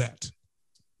Mexico is at?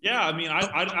 Yeah, I mean,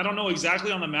 I don't know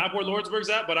exactly on the map where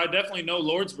Lordsburg's at, but I definitely know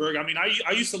Lordsburg. I mean,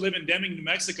 I used to live in Deming, New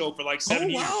Mexico for like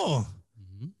 7 years. Oh,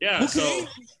 wow. Yeah, okay.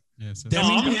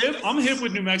 I'm hip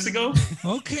with New Mexico.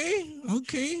 Okay.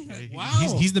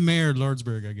 Wow. He's the mayor of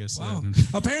Lordsburg, I guess. Wow.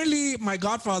 Apparently, my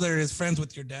godfather is friends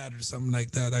with your dad or something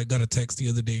like that. I got a text the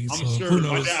other day. I'm sure. Who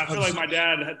knows? I feel like my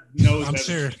dad knows. I'm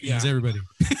sure. Yeah. He's everybody.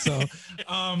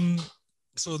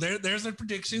 So there's our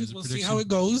predictions. We'll see how it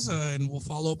goes, and we'll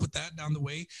follow up with that down the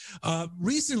way.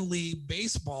 Recently,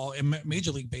 baseball and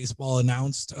Major League Baseball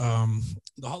announced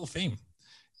the Hall of Fame,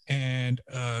 and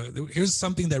here's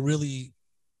something that really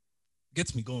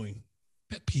gets me going.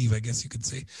 Pet peeve, I guess you could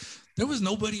say. There was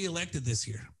nobody elected this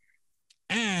year,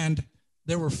 and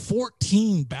there were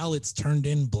 14 ballots turned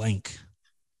in blank.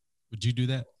 Would you do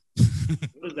that?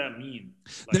 What does that mean?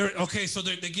 So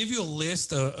they give you a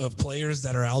list of players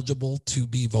that are eligible to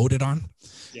be voted on,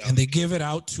 and they give it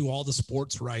out to all the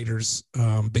sports writers,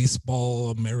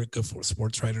 Baseball America for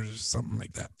sports writers or something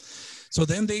like that. So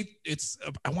then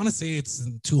I want to say it's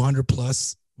 200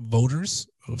 plus voters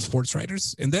of sports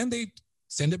writers, and then they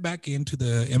send it back into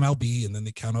the MLB, and then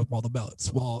they count up all the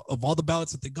ballots. Well, of all the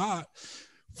ballots that they got,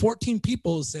 14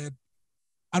 people said,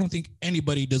 I don't think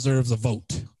anybody deserves a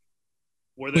vote.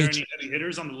 Were there any heavy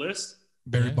hitters on the list?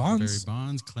 Barry Bonds,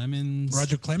 Clemens,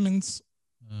 Roger Clemens.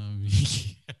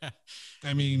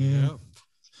 I mean,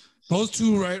 those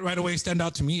two right away stand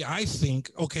out to me. I think,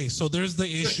 okay, so there's the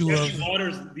issue of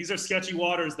waters. These are sketchy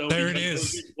waters, though. There it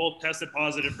is. Both tested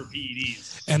positive for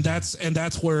PEDs, and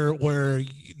that's where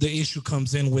the issue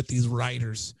comes in with these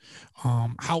writers.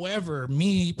 However,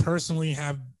 me personally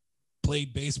have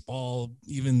played baseball,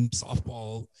 even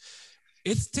softball.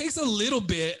 It takes a little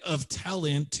bit of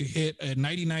talent to hit a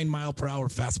 99 mile per hour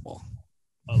fastball.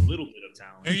 a little bit of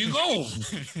talent. There you go.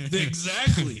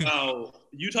 Exactly. Now,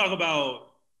 you talk about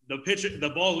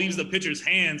the ball leaves the pitcher's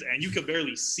hands and you can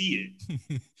barely see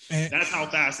it. That's how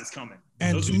fast it's coming.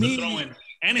 And those to dudes me, are throwing,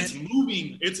 and it's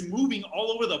moving. It's moving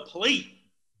all over the plate.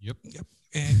 Yep.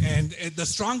 And the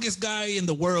strongest guy in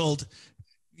the world,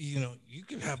 you know, you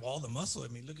can have all the muscle. I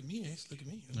mean, look at me, Ace. Look at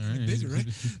me. I'm bigger, right?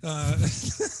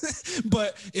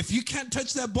 But if you can't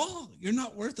touch that ball, you're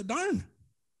not worth a darn.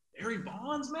 Barry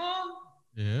Bonds, man.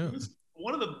 Yeah. He was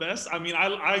one of the best. I mean,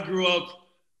 I grew up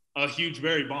a huge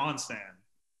Barry Bonds fan.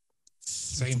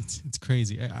 Same. It's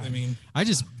crazy.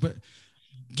 But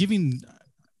giving,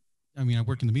 I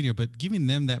work in the media, but giving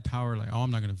them that power, like, oh, I'm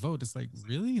not going to vote. It's like,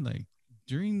 really? Like,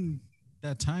 during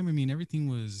that time, everything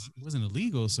wasn't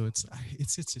illegal. So it's I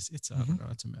don't know,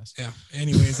 it's a mess. Yeah.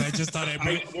 Anyways, I just thought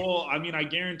I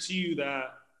guarantee you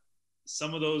that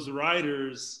some of those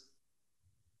writers,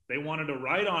 they wanted to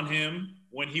write on him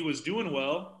when he was doing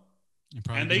well,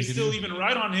 and they still even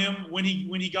write on him when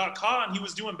he got caught and he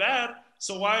was doing bad.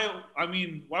 So why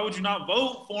would you not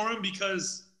vote for him?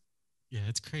 Because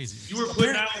it's crazy. You were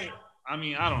putting out. I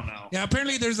don't know. Yeah,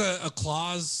 apparently there's a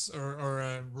clause or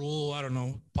a rule, I don't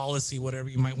know, policy, whatever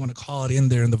you might want to call it, in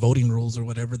there in the voting rules or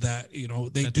whatever, that, you know,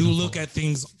 they do look at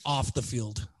things off the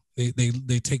field. They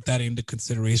take that into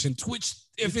consideration, which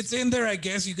if it's in there, I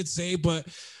guess you could say, but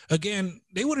again,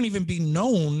 they wouldn't even be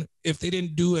known if they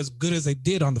didn't do as good as they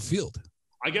did on the field.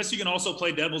 I guess you can also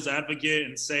play devil's advocate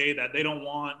and say that they don't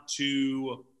want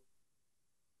to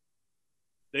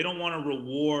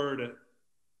reward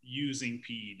using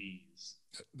PEDs.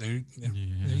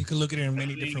 You can look at it in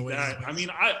many different ways.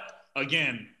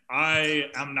 I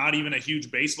am not even a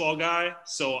huge baseball guy,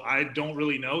 so I don't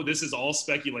really know. This is all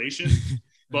speculation,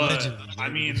 but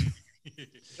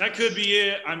that could be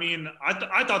it.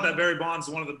 I thought that Barry Bonds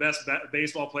was one of the best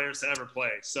baseball players to ever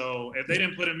play. So if they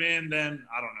didn't put him in, then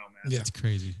I don't know, man. Yeah, it's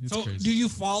crazy. Do you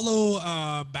follow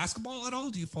basketball at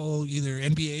all? Do you follow either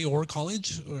NBA or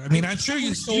college? I'm sure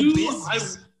you're so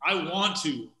busy. I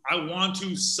want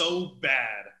to so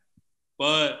bad,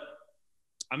 but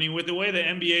with the way the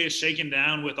NBA is shaken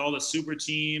down with all the super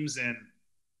teams, and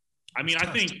I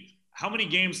think, how many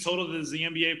games total does the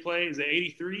NBA play? Is it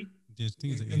 83?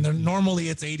 And then normally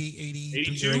it's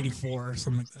 82 or 84 or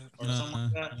something like that. Or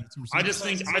something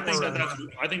like that.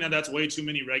 I think that's way too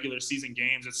many regular season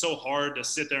games. It's so hard to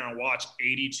sit there and watch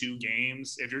 82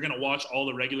 games. If you're gonna watch all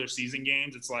the regular season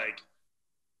games, it's like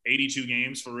 82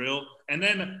 games for real. And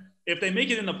then if they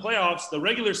make it in the playoffs, the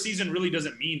regular season really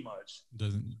doesn't mean much.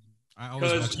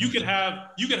 Because you could have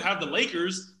the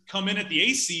Lakers come in at the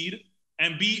 8th seed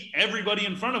and beat everybody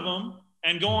in front of them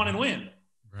and go on and win.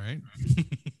 Right.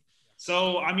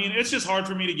 So, it's just hard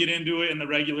for me to get into it in the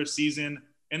regular season.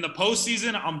 In the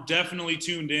postseason, I'm definitely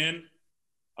tuned in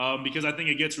because I think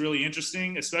it gets really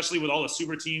interesting, especially with all the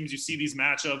super teams. You see these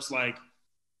matchups like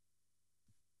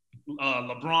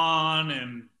LeBron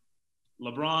and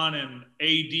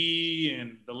AD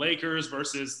and the Lakers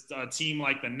versus a team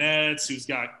like the Nets, who's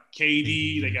got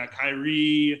KD, they got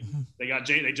Kyrie,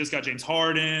 they just got James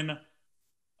Harden.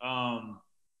 And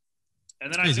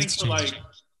then I think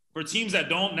for teams that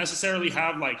don't necessarily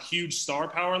have like huge star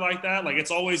power like that, like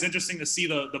it's always interesting to see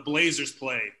the Blazers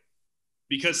play,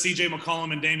 because CJ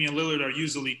McCollum and Damian Lillard are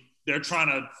they're trying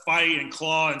to fight and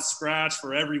claw and scratch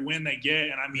for every win they get.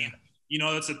 And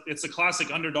it's a classic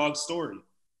underdog story.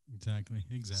 Exactly.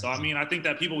 So, I think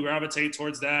that people gravitate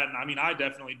towards that. And I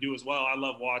definitely do as well. I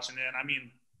love watching it.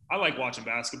 I like watching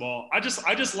basketball. I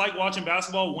just like watching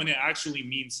basketball when it actually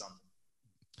means something.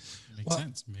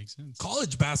 Makes sense.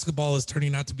 College basketball is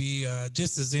turning out to be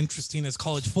just as interesting as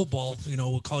college football.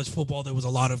 With college football, there was a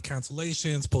lot of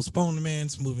cancellations,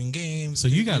 postponements, moving games. So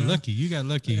you got lucky. You got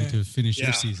lucky to finish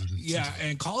your season. Yeah,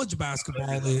 and college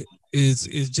basketball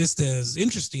is just as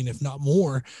interesting, if not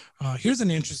more. Here's an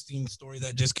interesting story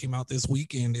that just came out this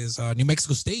weekend: is New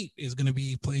Mexico State is going to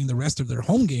be playing the rest of their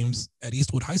home games at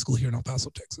Eastwood High School here in El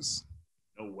Paso, Texas.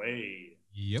 No way.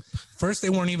 Yep. First, they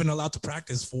weren't even allowed to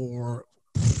practice for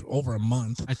over a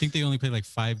month. I think they only played like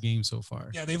 5 games so far.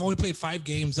 Yeah, they've only played 5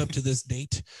 games up to this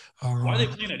date. Why are they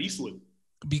playing at Eastwood?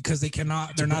 Because they're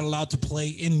not allowed to play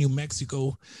in New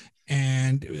Mexico.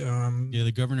 And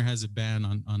the governor has a ban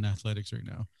on athletics right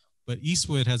now. But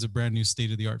Eastwood has a brand new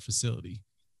state-of-the-art facility.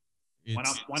 Why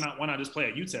not just play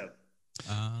at UTEP?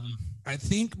 I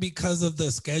think because of the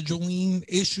scheduling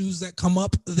issues that come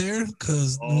up there,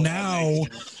 because now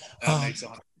that makes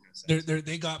 100% sense.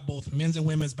 They got both men's and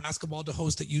women's basketball to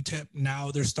host at UTEP.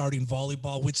 Now they're starting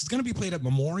volleyball, which is going to be played at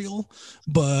Memorial,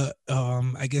 but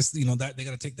I guess that they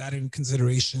got to take that in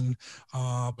consideration.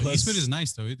 Plus, Eastwood is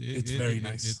nice though. It's very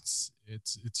nice.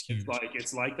 It's huge.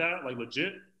 It's like that, like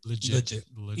legit.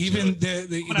 Even I'm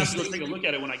gonna have to go take a look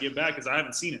at it when I get back because I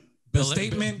haven't seen it. The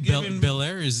statement given Bel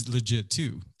Air is legit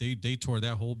too. They tore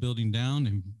that whole building down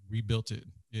and rebuilt it.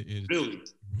 Really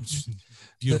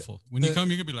beautiful. When you come,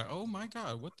 you're gonna be like, oh my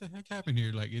God, what the heck happened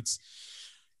here? Like it's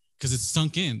because it's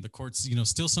sunk in. The court's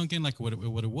still sunk in like what it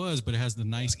was, but it has the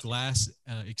nice glass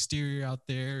exterior out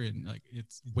there, and like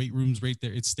it's weight rooms right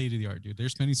there. It's state of the art, dude. They're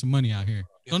spending some money out here.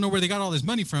 Don't know where they got all this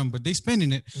money from, but they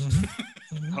spending it.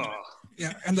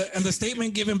 Yeah, and the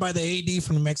statement given by the AD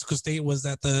from New Mexico State was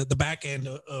that the back end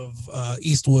of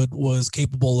Eastwood was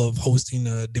capable of hosting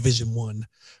a Division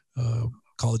I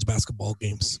college basketball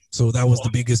games. So that was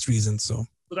the biggest reason. So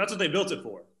that's what they built it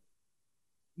for.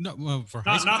 No, well, for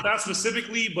not that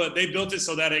specifically, but they built it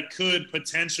so that it could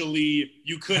potentially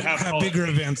have bigger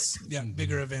events. Yeah,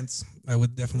 bigger events. I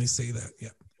would definitely say that. Yeah.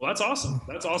 Well, that's awesome.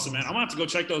 That's awesome, man. I'm gonna have to go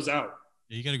check those out.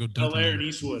 Yeah, you got to go. Bel Air and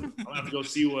Eastwood. I'm gonna have to go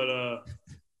see what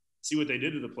they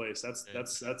did to the place. That's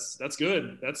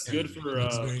good. That's good for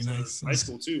nice. high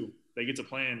school too. They get to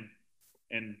play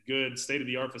in good state of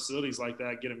the art facilities like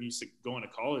that. Get them used to going to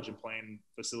college and playing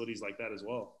facilities like that as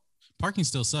well. Parking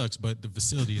still sucks, but the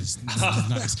facility is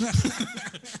nice.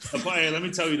 Let me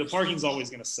tell you, the parking's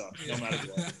always going to suck, no matter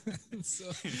what.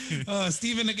 So,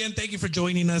 Steven, again, thank you for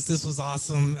joining us. This was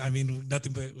awesome. I mean,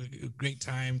 nothing but a great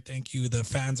time. Thank you. The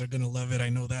fans are going to love it. I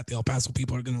know that the El Paso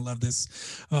people are going to love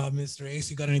this. Mr.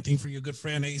 Ace, you got anything for your good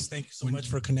friend Ace? Thank you so much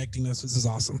for connecting us. This is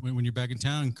awesome. When you're back in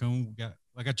town, come.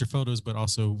 I got your photos, but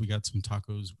also we got some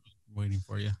tacos waiting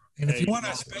for you. And if you want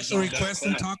a special request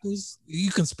some tacos, you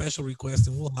can special request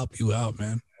and we'll help you out,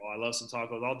 man. Oh, I love some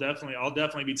tacos. I'll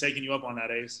definitely be taking you up on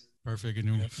that, Ace. Perfect. And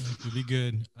it'll be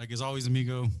good. Like as always,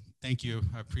 amigo, thank you.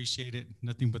 I appreciate it.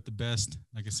 Nothing but the best.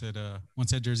 Like I said,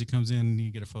 once that jersey comes in,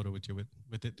 you get a photo with you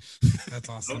with it. That's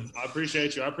awesome. I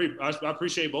appreciate you. I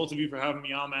appreciate both of you for having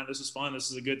me on, man. This is fun.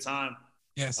 This is a good time.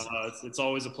 Yes. It's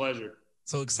always a pleasure.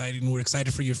 So exciting. We're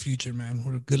excited for your future,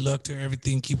 man. Good luck to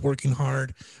everything. Keep working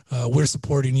hard. We're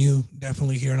supporting you.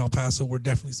 Definitely here in El Paso. We're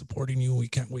definitely supporting you. We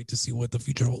can't wait to see what the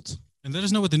future holds. And let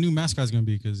us know what the new mascot is going to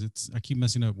be because I keep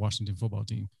messing up Washington football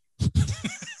team.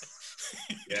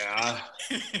 Yeah.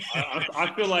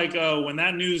 I feel like when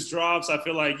that news drops, I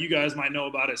feel like you guys might know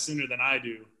about it sooner than I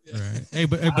do. Right. Hey,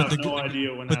 but I have no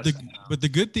idea when that's but the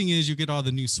good thing is you get all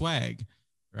the new swag,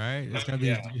 right? It's gotta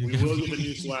be, we will get the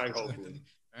new swag, hopefully.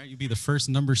 Right, you'd be the first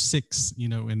number 6, in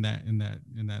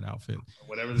that outfit.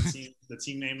 Whatever the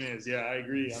team name is. Yeah, I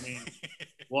agree. I mean,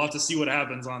 we'll have to see what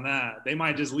happens on that. They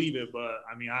might just leave it, but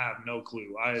I mean, I have no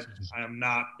clue. I'm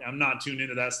not tuned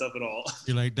into that stuff at all.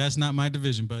 You're like, that's not my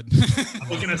division, bud. I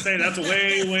was gonna say that's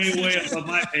way above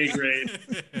my pay grade.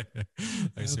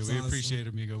 I said we appreciate it,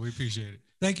 amigo. We appreciate it.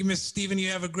 Thank you, Mr. Steven. You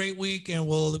have a great week, and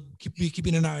we'll be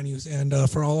keeping an eye on you. And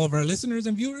for all of our listeners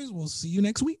and viewers, we'll see you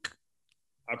next week.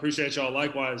 I appreciate y'all.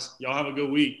 Likewise. Y'all have a good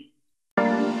week.